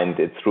would find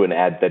it through an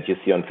ad that you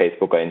see on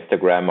Facebook or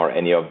Instagram or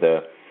any of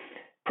the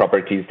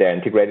properties they're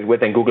integrated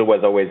with. And Google was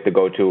always the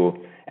go-to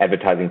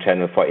advertising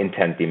channel for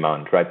intent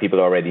demand, right? People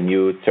already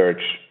knew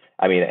search.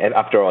 I mean,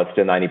 after all,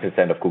 still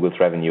 90% of Google's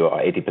revenue or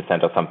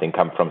 80% or something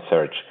come from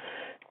search.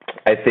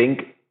 I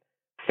think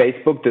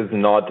Facebook does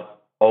not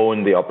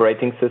own the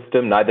operating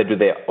system. Neither do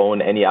they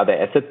own any other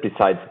asset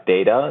besides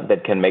data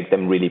that can make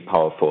them really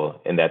powerful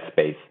in that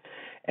space.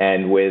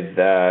 And with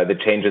the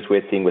changes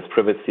we're seeing with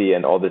privacy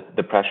and all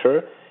the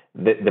pressure,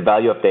 the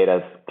value of data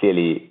is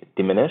clearly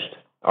diminished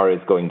or is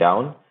going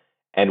down.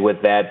 And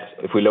with that,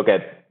 if we look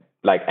at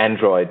like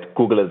Android,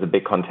 Google is a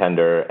big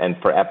contender, and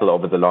for Apple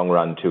over the long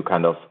run to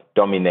kind of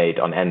dominate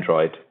on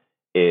Android,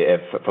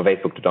 for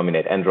Facebook to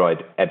dominate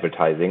Android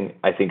advertising,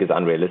 I think is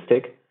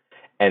unrealistic.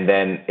 And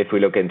then if we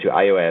look into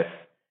iOS,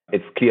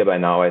 it's clear by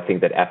now, I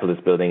think that Apple is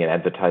building an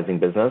advertising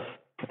business.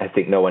 I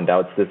think no one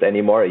doubts this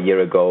anymore. A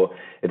year ago,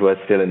 it was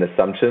still an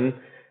assumption.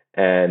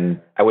 And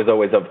I was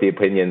always of the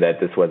opinion that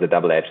this was a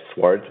double-edged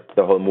sword,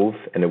 the whole move,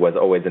 and it was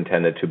always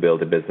intended to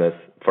build a business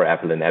for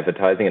Apple in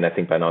advertising, and I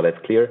think by now that's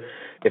clear.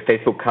 If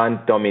Facebook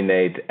can't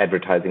dominate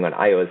advertising on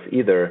iOS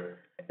either,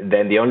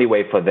 then the only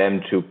way for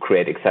them to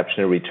create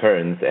exceptional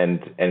returns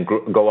and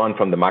go on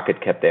from the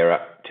market cap they are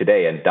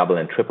today and double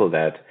and triple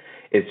that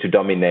is to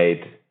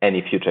dominate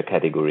any future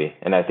category,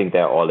 and I think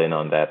they're all in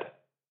on that.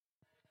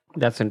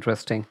 That's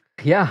interesting.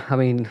 Yeah, I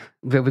mean,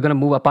 we're going to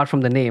move apart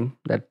from the name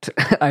that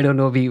I don't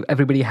know,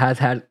 everybody has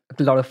had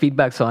a lot of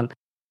feedbacks on.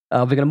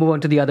 We're going to move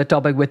on to the other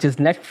topic, which is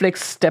Netflix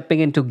stepping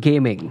into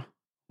gaming.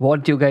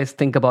 What do you guys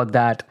think about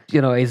that?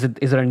 Is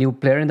there a new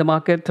player in the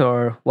market,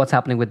 or what's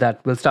happening with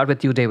that? We'll start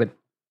with you, David.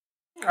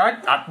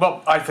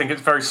 I think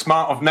it's very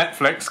smart of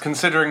Netflix,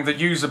 considering the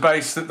user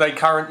base that they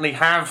currently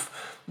have.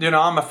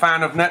 I'm a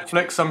fan of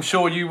Netflix. I'm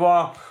sure you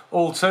are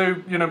all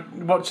too.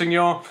 Watching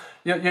your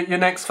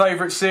next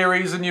favourite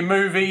series and your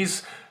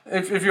movies.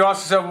 If you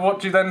ask yourself, what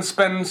do you then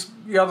spend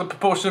the other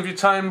proportion of your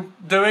time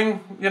doing?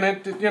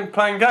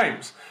 Playing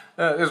games,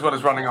 as well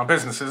as running our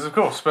businesses, of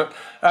course. But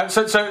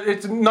so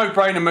it's a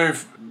no-brainer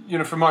move,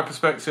 from my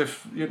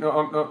perspective,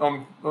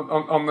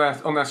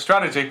 on their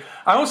strategy.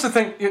 I also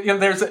think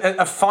there's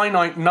a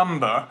finite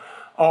number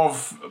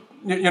of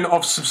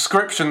of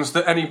subscriptions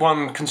that any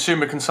one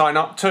consumer can sign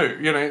up to.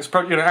 It's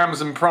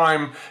Amazon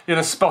Prime,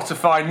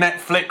 Spotify,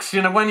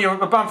 Netflix. When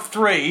you're above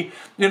 3,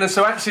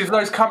 so actually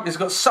those companies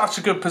got such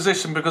a good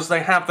position because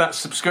they have that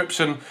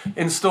subscription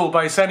install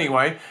base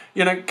anyway.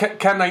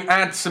 Can they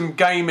add some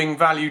gaming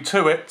value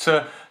to it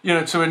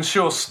to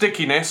ensure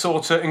stickiness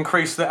or to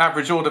increase the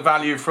average order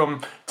value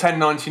from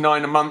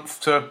 $10.99 a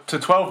month to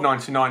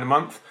 $12.99 a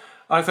month?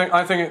 I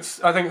think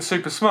it's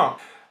super smart.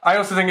 I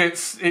also think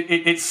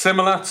it's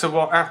similar to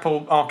what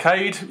Apple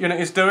Arcade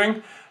is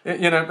doing,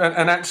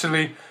 and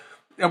actually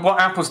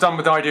what Apple's done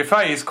with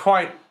IDFA is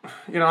quite,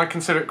 I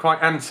consider it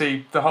quite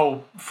anti the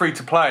whole free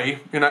to play,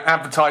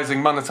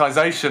 advertising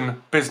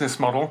monetization business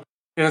model.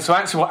 So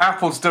actually what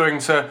Apple's doing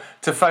to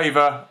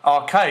favour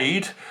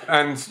arcade,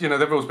 and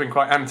they've always been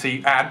quite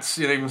anti ads,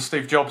 even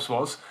Steve Jobs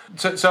was.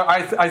 So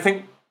I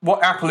think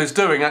what Apple is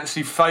doing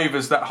actually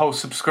favours that whole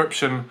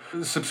subscription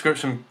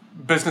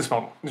business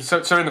model.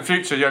 So in the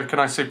future, can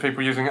I see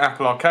people using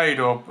Apple Arcade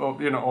or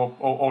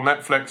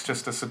Netflix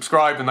just to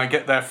subscribe, and they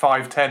get their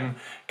 5-10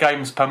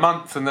 games per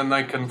month, and then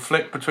they can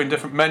flip between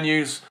different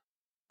menus.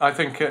 I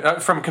think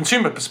from a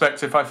consumer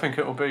perspective, I think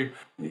it will be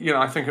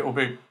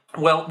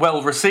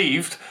well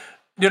received.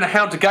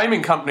 How do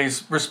gaming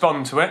companies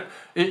respond to it?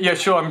 Yeah,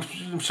 sure.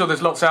 I'm sure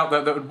there's lots out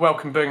there that would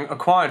welcome being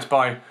acquired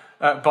by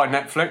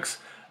Netflix.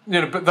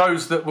 But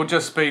those that will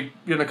just be,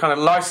 kind of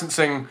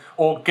licensing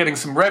or getting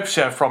some rev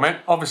share from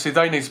it, obviously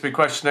they need to be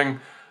questioning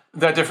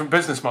their different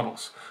business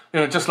models.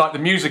 Just like the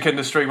music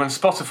industry when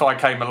Spotify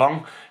came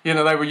along, they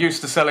were used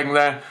to selling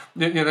their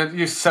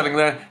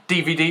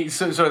DVDs,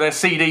 so their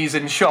CDs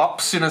in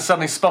shops.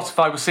 Suddenly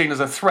Spotify was seen as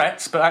a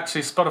threat, but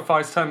actually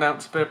Spotify's turned out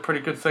to be a pretty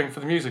good thing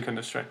for the music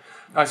industry.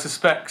 I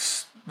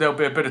suspect there'll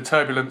be a bit of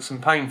turbulence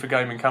and pain for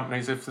gaming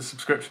companies if the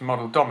subscription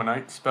model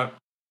dominates, but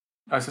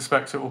I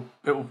suspect it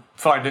will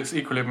find its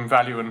equilibrium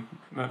value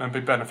and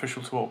be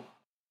beneficial to all.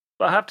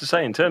 But I have to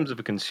say, in terms of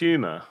a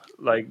consumer,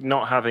 like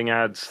not having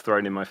ads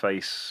thrown in my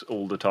face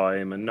all the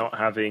time and not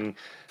having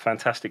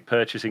fantastic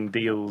purchasing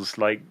deals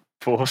like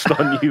forced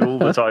on you all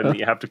the time that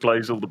you have to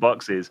close all the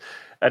boxes,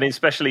 and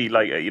especially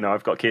like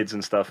I've got kids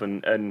and stuff,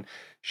 and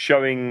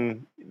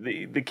showing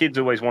the kids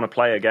always want to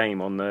play a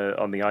game on the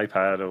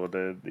iPad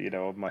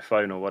or on my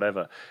phone or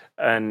whatever,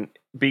 and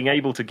being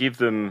able to give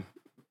them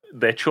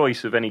their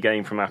choice of any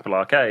game from Apple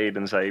Arcade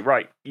and say,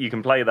 right, you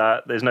can play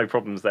that. There's no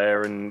problems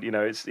there, and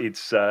it's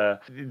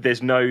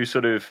there's no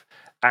sort of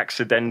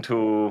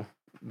accidental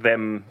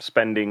them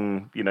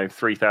spending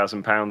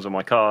 £3,000 on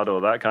my card or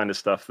that kind of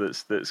stuff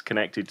that's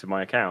connected to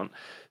my account.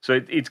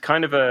 So it's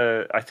kind of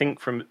I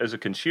think as a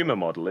consumer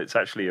model, it's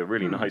actually a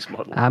really nice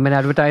model. I'm an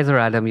advertiser,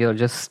 Adam. You're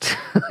just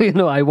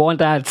I want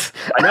ads.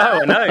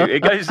 I know.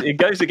 It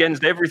goes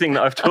against everything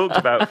that I've talked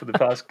about for the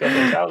past God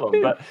knows how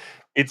long, but.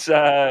 It's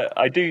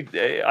I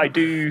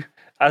do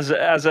as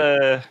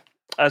a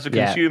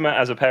consumer,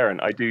 as a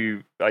parent, I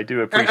do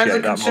appreciate that. As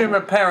a consumer,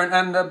 model. Parent,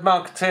 and a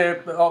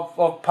marketeer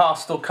of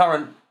past or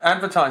current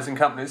advertising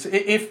companies,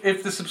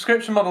 if the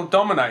subscription model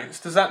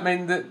dominates, does that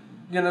mean that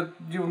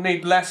you'll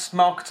need less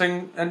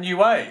marketing and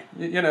UA?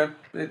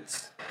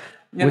 It's.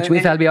 Which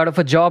means I'll be out of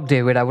a job,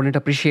 David. I wouldn't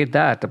appreciate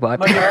that. But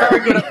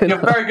you're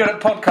very good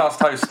at podcast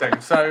hosting,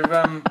 so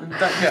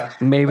yeah.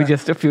 Maybe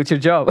just a future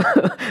job.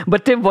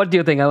 But Tim, what do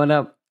you think?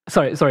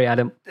 Sorry,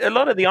 Adam. A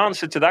lot of the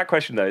answer to that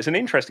question, though, is an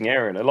interesting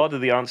area, and a lot of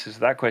the answers to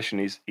that question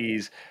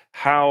is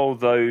how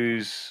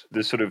the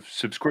sort of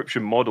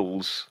subscription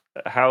models,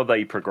 how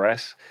they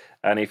progress,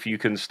 and if you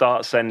can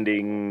start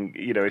sending,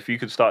 if you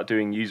can start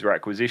doing user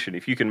acquisition,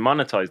 if you can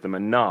monetize them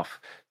enough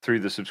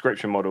through the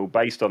subscription model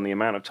based on the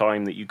amount of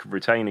time that you could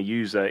retain a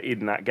user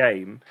in that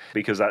game,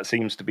 because that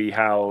seems to be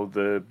how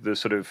the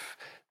sort of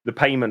the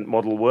payment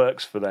model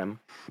works for them.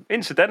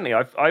 Incidentally,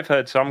 I've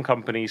heard some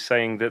companies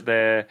saying that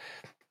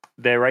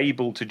they're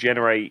able to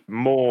generate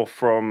more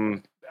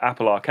from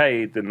Apple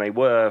Arcade than they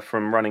were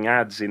from running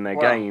ads in their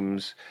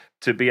games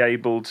to be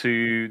able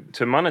to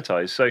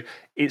monetize. So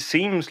it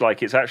seems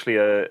like it's actually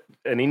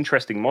an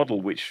interesting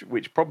model, which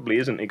probably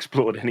isn't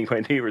explored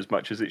anywhere near as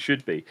much as it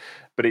should be.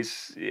 But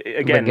it's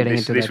again,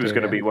 this was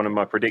going to be one of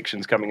my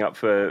predictions coming up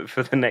for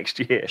the next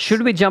year.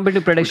 Should we jump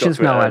into predictions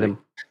now, Adam?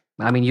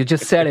 I mean, you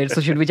just said it.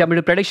 So should we jump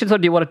into predictions, or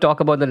do you want to talk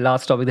about the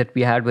last topic that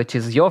we had, which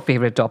is your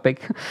favorite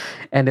topic,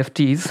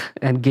 NFTs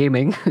and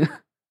gaming?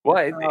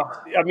 Well,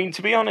 I mean,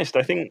 to be honest,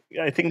 I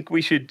think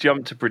we should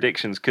jump to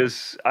predictions,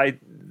 because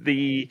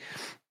the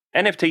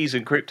NFTs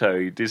and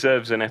crypto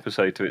deserves an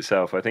episode to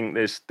itself. I think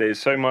there's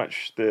so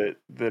much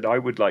that I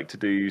would like to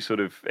do, sort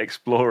of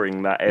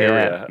exploring that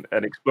area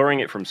and exploring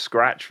it from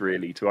scratch,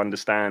 really, to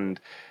understand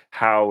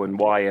how and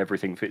why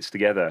everything fits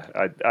together.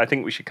 I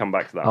think we should come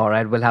back to that. All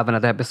right, we'll have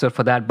another episode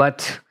for that.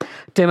 But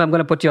Tim, I'm going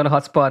to put you on a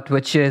hot spot,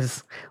 which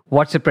is,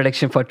 what's your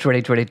prediction for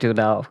 2022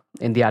 now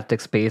in the ad tech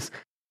space?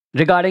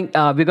 Regarding,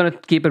 we're going to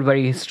keep it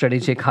very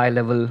strategic, high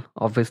level,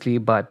 obviously,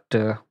 but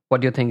what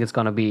do you think is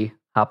going to be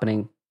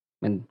happening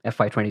in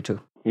FY22?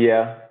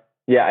 Yeah,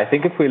 I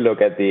think if we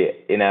look at the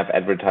in-app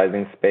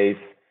advertising space,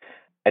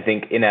 I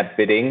think in-app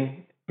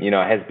bidding,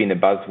 has been a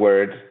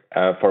buzzword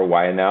for a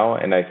while now,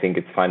 and I think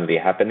it's finally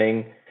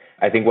happening.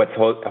 I think what's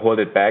held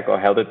it back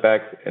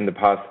in the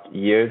past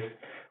years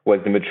was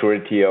the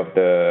maturity of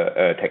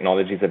the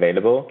technologies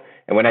available.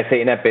 And when I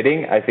say in-app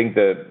bidding, I think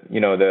the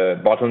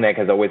bottleneck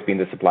has always been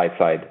the supply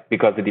side,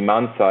 because the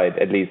demand side,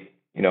 at least,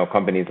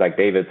 companies like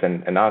David's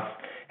and us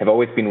have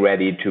always been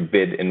ready to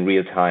bid in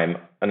real time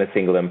on a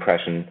single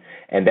impression.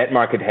 And that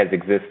market has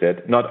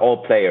existed. Not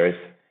all players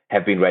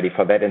have been ready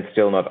for that, and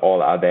still not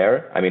all are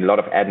there. I mean, a lot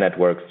of ad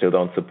networks still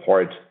don't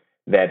support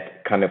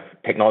that kind of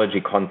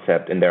technology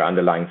concept in their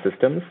underlying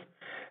systems.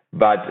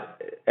 But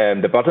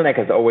the bottleneck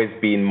has always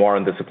been more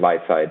on the supply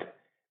side,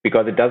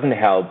 because it doesn't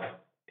help,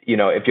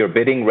 if you're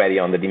bidding ready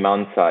on the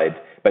demand side,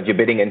 but you're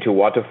bidding into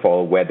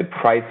waterfall where the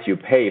price you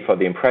pay for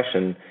the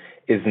impression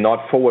is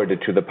not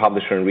forwarded to the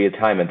publisher in real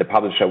time, and the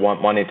publisher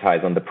won't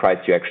monetize on the price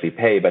you actually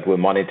pay, but will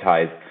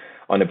monetize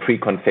on a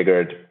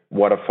pre-configured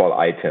waterfall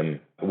item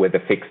with a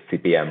fixed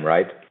CPM,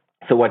 right?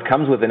 So what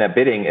comes with in-app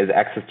bidding is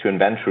access to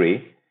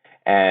inventory,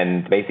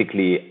 and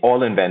basically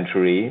all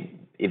inventory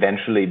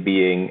eventually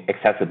being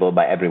accessible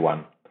by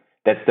everyone.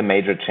 That's the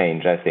major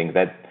change, I think,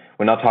 that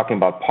we're not talking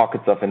about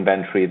pockets of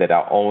inventory that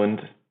are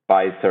owned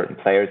by certain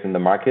players in the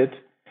market,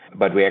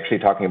 but we're actually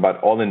talking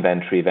about all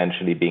inventory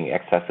eventually being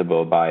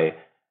accessible by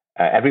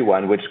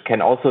everyone, which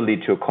can also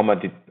lead to a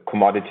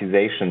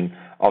commoditization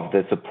of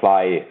the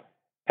supply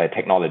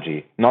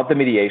technology. Not the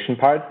mediation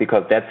part,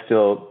 because that's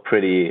still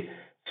pretty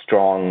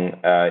strong,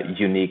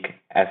 unique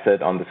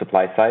asset on the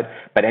supply side,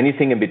 but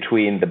anything in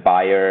between the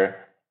buyer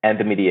and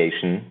the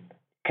mediation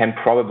can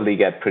probably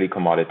get pretty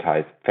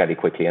commoditized fairly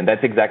quickly. And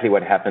that's exactly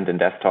what happened in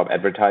desktop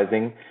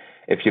advertising.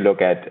 If you look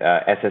at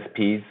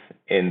SSPs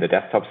in the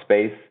desktop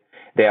space,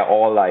 they're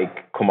all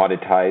like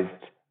commoditized,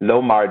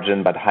 low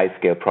margin, but high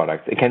scale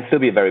products. It can still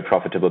be a very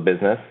profitable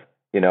business,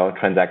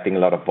 transacting a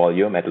lot of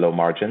volume at low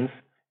margins.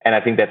 And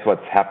I think that's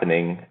what's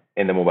happening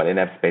in the mobile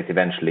in-app space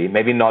eventually.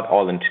 Maybe not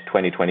all in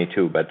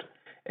 2022, but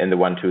in the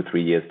 1, 2,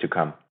 3 years to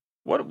come.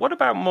 What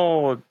about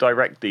more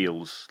direct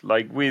deals,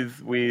 like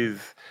with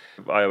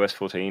iOS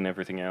 14,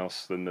 everything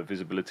else, then the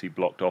visibility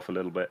blocked off a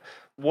little bit?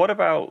 What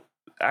about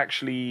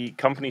actually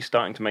companies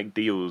starting to make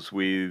deals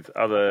with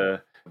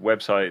other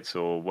websites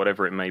or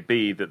whatever it may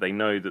be that they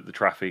know that the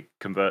traffic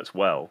converts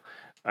well,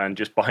 and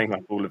just buying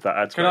up all of that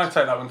ad space? Can I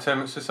take that one,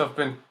 Tim? It's just I've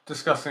been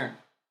discussing it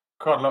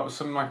quite a lot with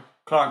some of my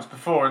clients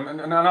before,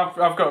 and I've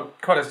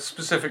got quite a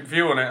specific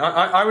view on it.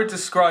 I would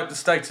describe the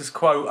status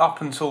quo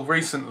up until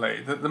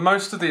recently that the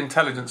most of the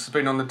intelligence has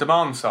been on the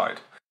demand side.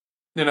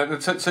 So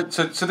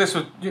this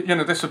would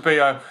this would be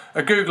a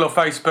Google or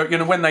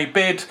Facebook. When they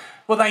bid,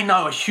 well, they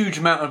know a huge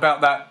amount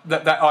about that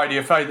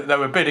IDFA that they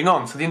were bidding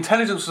on. So the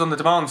intelligence was on the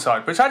demand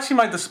side, which actually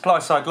made the supply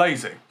side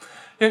lazy.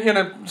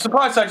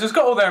 Supply side just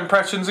got all their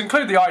impressions,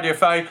 include the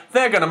IDFA.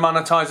 They're going to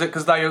monetize it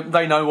because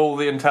they know all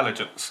the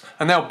intelligence,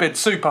 and they'll bid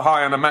super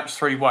high on a match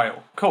 3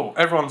 whale. Cool,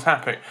 everyone's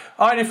happy.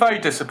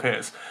 IDFA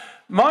disappears.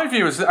 My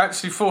view is that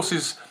actually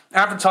forces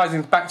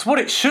advertising back to what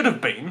it should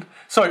have been.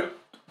 So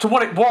to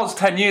what it was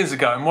 10 years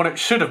ago and what it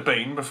should have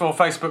been before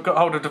Facebook got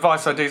hold of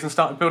device IDs and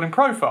started building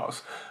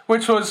profiles,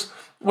 which was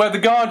where The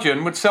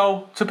Guardian would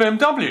sell to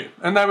BMW,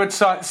 and they would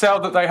sell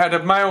that they had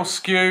a male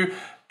skew,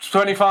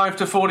 25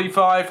 to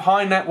 45,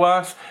 high net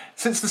worth,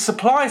 since the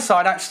supply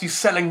side actually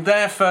selling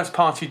their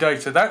first-party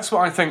data. That's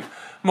what I think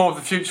more of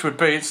the future would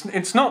be.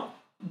 It's not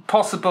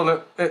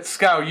possible at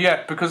scale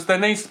yet, because there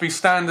needs to be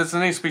standards,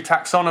 there needs to be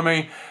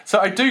taxonomy. So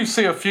I do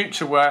see a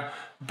future where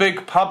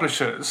big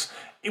publishers,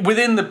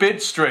 within the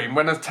bid stream,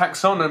 when a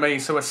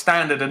taxonomy, so a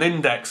standard, an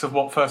index of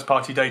what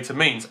first-party data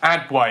means,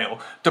 ad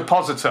whale,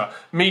 depositor,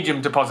 medium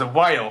deposit,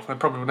 whale, they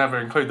probably will never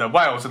include their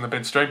whales in the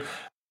bid stream.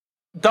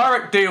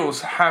 Direct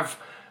deals have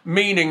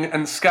meaning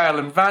and scale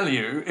and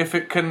value if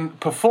it can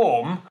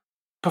perform.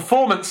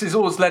 Performance is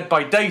always led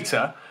by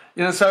data.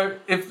 So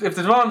if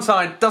the demand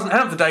side doesn't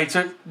have the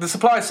data, the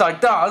supply side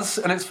does,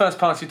 and it's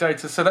first-party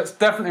data. So that's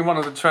definitely one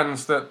of the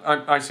trends that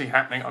I see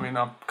happening. I mean,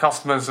 our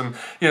customers and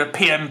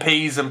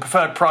PMPs and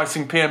preferred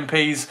pricing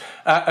PMPs,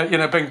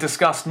 being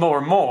discussed more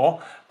and more.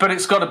 But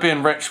it's got to be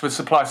enriched with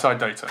supply-side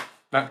data.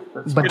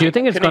 But do you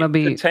think it's going to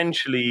be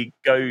potentially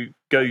go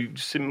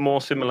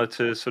more similar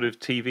to sort of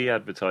TV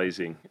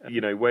advertising?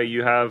 Where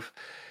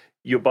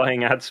you're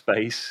buying ad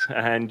space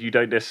and you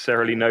don't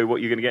necessarily know what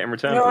you're going to get in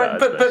return for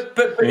that.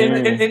 But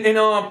in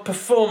our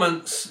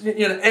performance,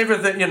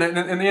 everything, in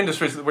the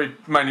industries that we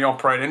mainly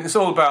operate in, it's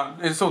all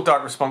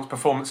direct response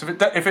performance. If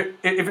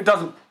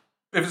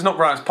it's not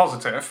ROAS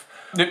positive,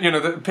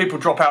 that people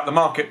drop out the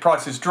market,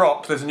 prices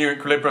drop, there's a new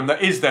equilibrium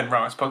that is then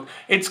ROAS positive.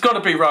 It's got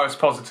to be ROAS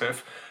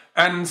positive,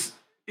 and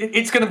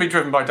it's going to be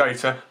driven by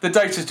data. The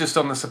data's just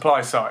on the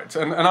supply side,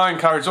 and I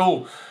encourage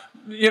all.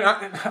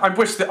 I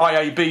wish that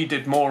IAB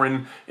did more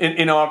in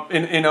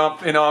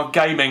our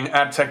gaming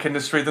ad tech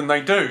industry than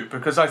they do,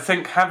 because I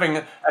think having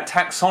a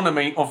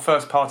taxonomy of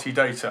first party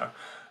data,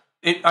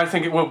 I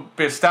think it will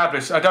be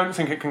established. I don't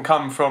think it can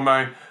come from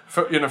a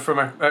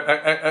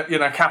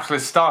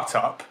capitalist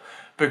startup,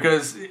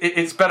 because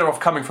it's better off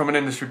coming from an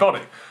industry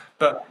body.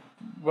 But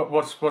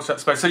watch that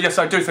space. So yes,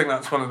 I do think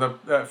that's one of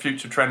the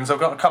future trends. I've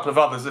got a couple of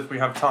others if we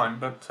have time,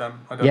 but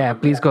I don't. Yeah,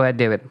 please go ahead,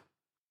 David.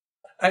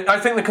 I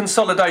think the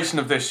consolidation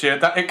of this year,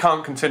 that it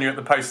can't continue at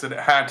the pace that it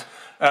had,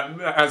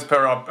 as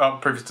per our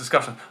previous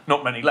discussion.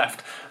 Not many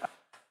left.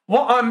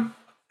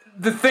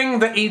 The thing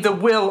that either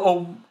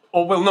will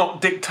or will not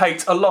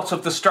dictate a lot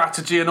of the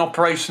strategy and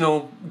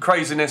operational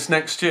craziness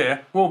next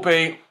year will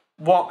be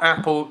what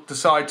Apple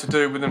decide to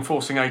do with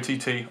enforcing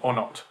ATT or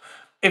not.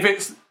 If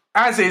it's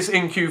as is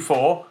in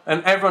Q4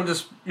 and everyone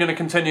just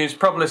continues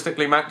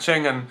probabilistically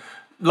matching and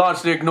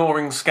largely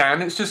ignoring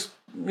scan, it's just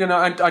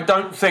I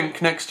don't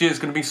think next year is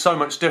going to be so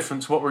much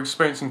different to what we're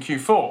experiencing in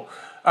Q4.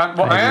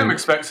 What I am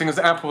expecting is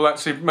that Apple will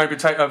actually maybe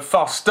take a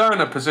far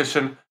sterner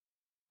position.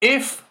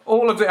 If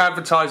all of the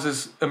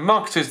advertisers and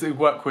marketers that we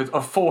work with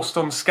are forced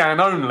on scan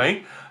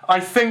only, I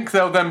think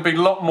there'll then be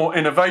a lot more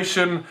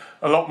innovation,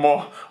 a lot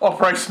more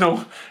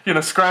operational,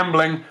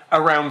 scrambling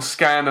around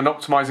scan and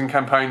optimizing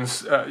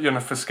campaigns,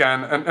 for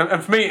scan.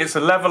 And for me, it's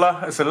a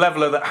leveler. It's a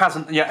leveler that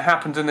hasn't yet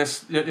happened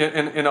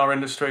in our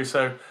industry.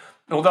 So,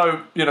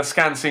 although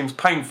scan seems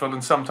painful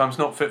and sometimes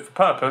not fit for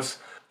purpose,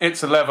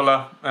 it's a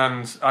leveler,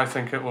 and I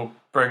think it will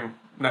bring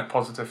net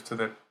positive to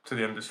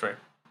the industry.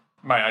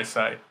 May I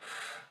say?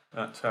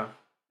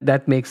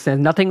 That makes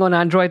sense. Nothing on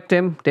Android,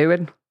 Tim,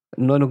 David?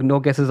 No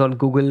guesses on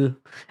Google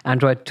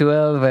Android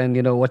 12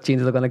 and what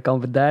changes are going to come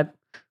with that?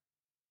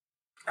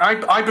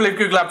 I believe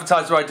Google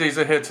Advertiser IDs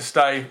are here to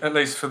stay, at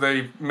least for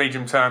the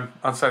medium term.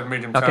 I'd say the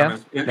medium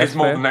term is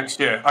more than next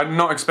year. I'm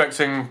not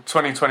expecting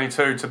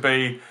 2022 to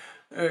be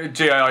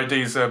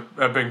GAIDs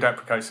are being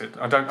deprecated.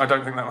 I don't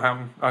think that will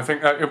happen. I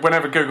think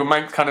whenever Google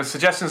makes kind of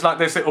suggestions like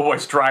this, it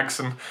always drags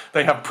and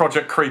they have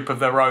project creep of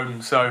their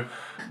own. So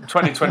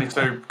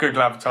 2022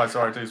 Google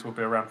Advertiser IDs will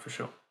be around for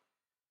sure.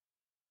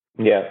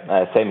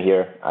 Yeah, same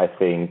here. I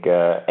think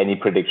any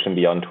prediction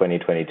beyond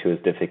 2022 is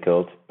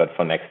difficult, but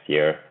for next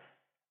year,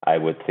 I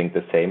would think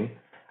the same.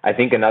 I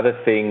think another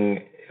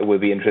thing will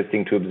be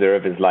interesting to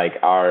observe is like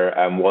our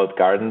walled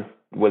gardens.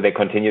 Will they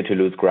continue to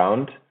lose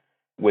ground?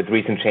 With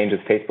recent changes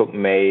Facebook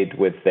made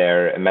with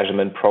their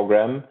measurement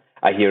program,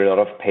 I hear a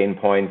lot of pain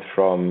points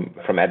from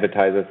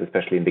advertisers,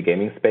 especially in the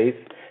gaming space,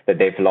 that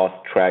they've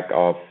lost track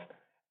of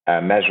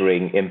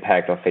measuring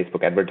impact of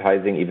Facebook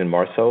advertising even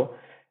more so.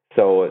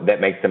 So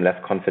that makes them less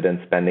confident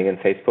spending in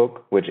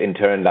Facebook, which in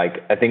turn,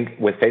 I think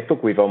with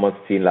Facebook, we've almost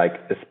seen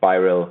a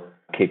spiral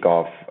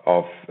kickoff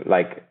of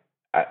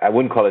I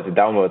wouldn't call it a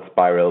downward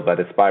spiral, but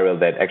a spiral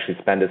that actually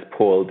spend is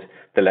pulled.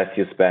 The less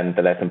you spend,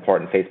 the less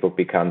important Facebook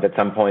becomes. At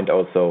some point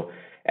also,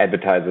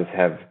 advertisers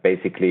have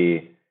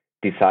basically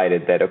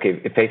decided that,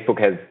 okay, if Facebook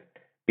has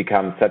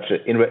become such an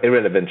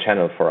irrelevant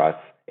channel for us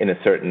in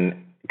a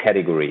certain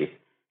category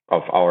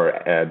of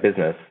our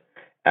business,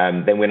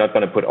 then we're not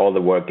going to put all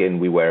the work in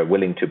we were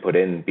willing to put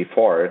in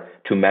before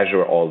to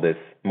measure all this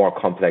more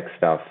complex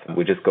stuff.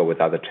 We just go with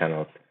other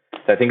channels.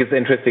 So I think it's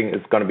interesting.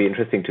 It's going to be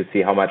interesting to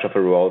see how much of a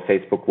role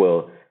Facebook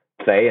will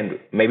play, and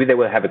maybe they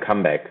will have a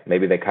comeback.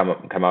 Maybe they come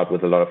out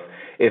with a lot of.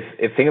 If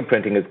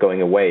fingerprinting is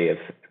going away, if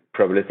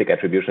probabilistic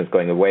attribution is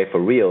going away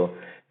for real,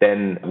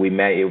 then we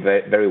may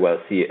very well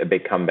see a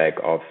big comeback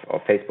of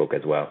Facebook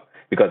as well,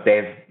 because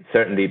they've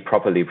certainly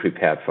properly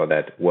prepared for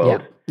that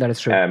world. Yeah, that is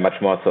true. Much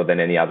more so than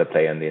any other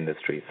player in the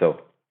industry. So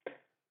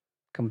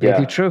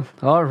completely true.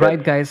 All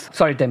right, guys.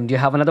 Sorry, Tim, do you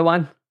have another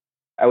one?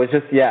 I was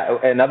just,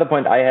 another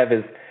point I have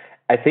is,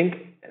 I think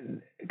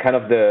kind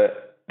of the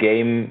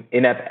game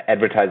in-app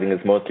advertising is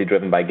mostly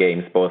driven by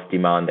games, both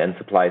demand and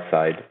supply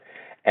side.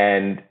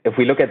 And if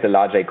we look at the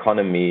larger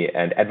economy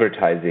and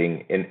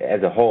advertising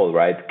as a whole,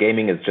 right,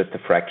 gaming is just a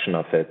fraction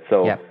of it.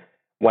 So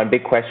one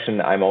big question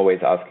I'm always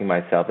asking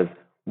myself is,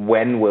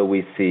 when will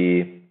we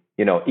see,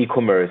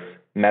 e-commerce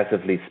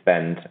massively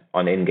spend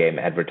on in-game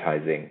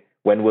advertising?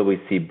 When will we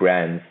see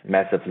brands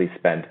massively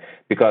spend?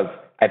 Because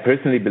I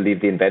personally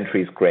believe the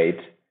inventory is great,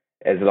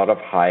 as a lot of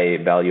high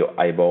value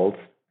eyeballs,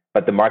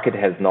 but the market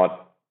has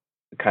not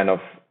kind of,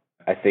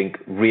 I think,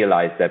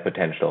 realized that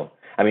potential.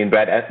 I mean,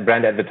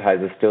 brand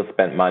advertisers still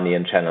spend money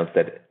in channels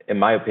that, in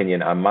my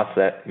opinion, are much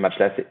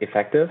less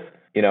effective.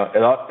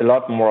 A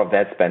lot more of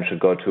that spend should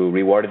go to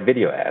rewarded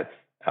video ads.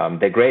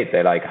 They're great.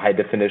 They're like high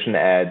definition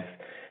ads.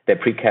 They're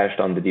pre-cached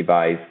on the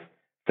device,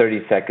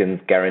 30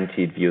 seconds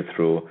guaranteed view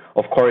through.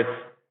 Of course,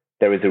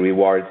 there is a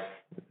reward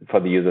for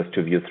the users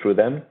to view through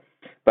them.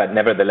 But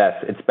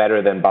nevertheless, it's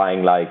better than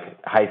buying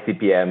high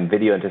CPM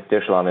video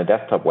interstitial on a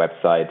desktop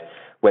website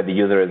where the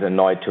user is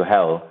annoyed to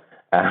hell,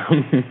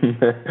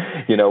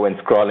 when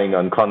scrolling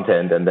on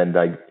content, and then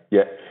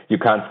you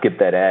can't skip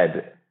that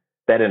ad.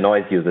 That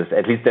annoys users.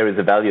 At least there is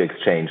a value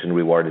exchange in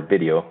rewarded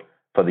video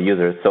for the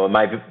users. So in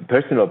my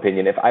personal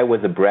opinion, if I was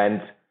a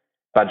brand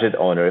budget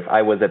owner, if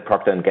I was at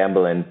Procter &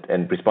 Gamble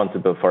and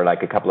responsible for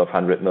a couple of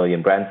 100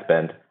 million brand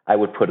spend, I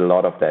would put a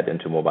lot of that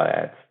into mobile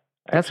ads.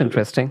 That's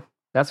interesting.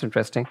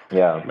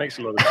 Yeah. It makes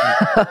a lot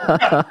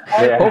of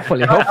sense.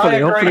 Hopefully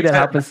that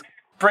happens.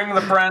 Bring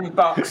the brand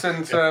bucks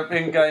into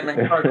in-gaming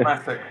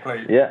programmatic,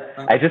 please. Yeah,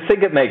 I just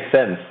think it makes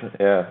sense.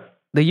 Yeah.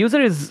 The user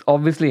is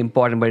obviously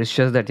important, but it's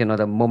just that,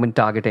 the moment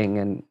targeting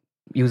and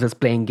users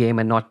playing game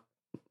and not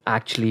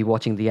actually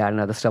watching the ad and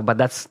other stuff. But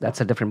that's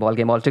a different ball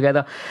game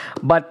altogether.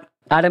 But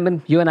Adam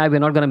and you and I, we're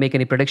not going to make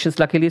any predictions,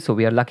 luckily. So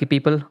we are lucky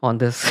people on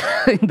this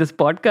in this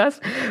podcast.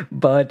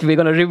 But we're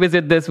going to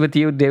revisit this with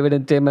you, David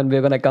and Tim, and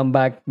we're going to come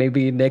back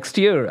maybe next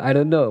year. I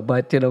don't know.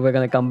 But, we're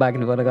going to come back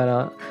and we're going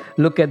to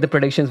look at the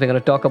predictions. We're going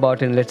to talk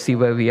about it and let's see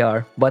where we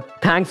are. But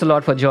thanks a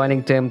lot for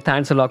joining, Tim.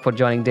 Thanks a lot for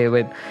joining,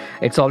 David.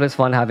 It's always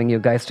fun having you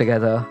guys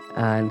together.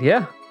 And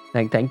yeah,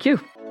 thank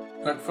you.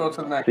 Look forward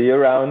to the next. See you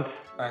around.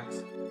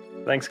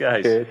 Thanks,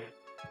 guys. Cheers.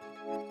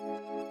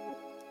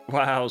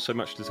 Wow, so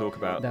much to talk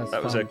about.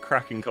 That was a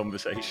cracking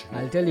conversation.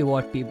 I'll tell you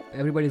what,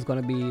 everybody's going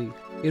to be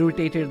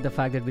irritated at the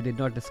fact that we did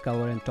not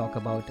discover and talk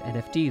about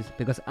NFTs,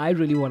 because I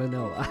really want to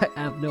know. I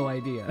have no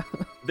idea.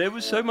 There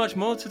was so much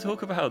more to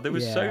talk about. There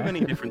was so many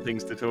different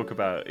things to talk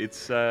about.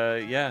 It's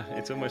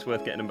it's almost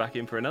worth getting them back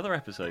in for another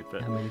episode.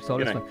 But it's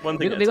always fun. One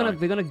thing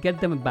we're gonna get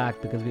them back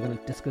because we're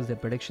gonna discuss their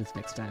predictions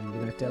next time.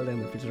 We're gonna tell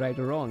them if it's right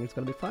or wrong. It's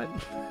gonna be fun.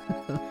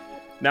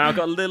 Now I've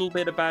got a little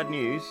bit of bad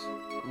news.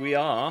 We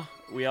are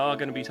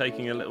going to be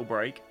taking a little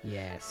break.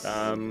 Yes.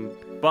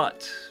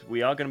 But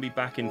we are going to be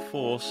back in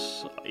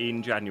force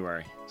in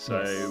January.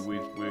 So Yes.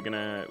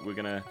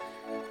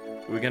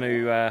 we're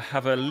gonna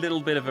have a little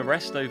bit of a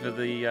rest over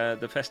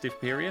the festive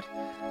period,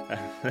 and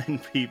then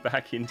be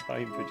back in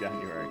time for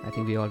January. I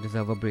think we all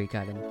deserve a break,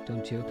 Adam,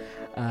 don't you?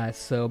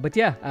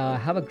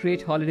 Have a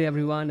great holiday,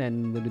 everyone,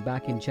 and we'll be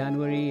back in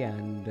January,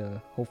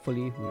 and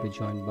hopefully we'll be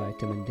joined by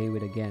Tim and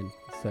David again.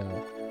 So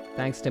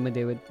thanks, Tim and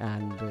David,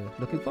 and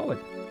looking forward.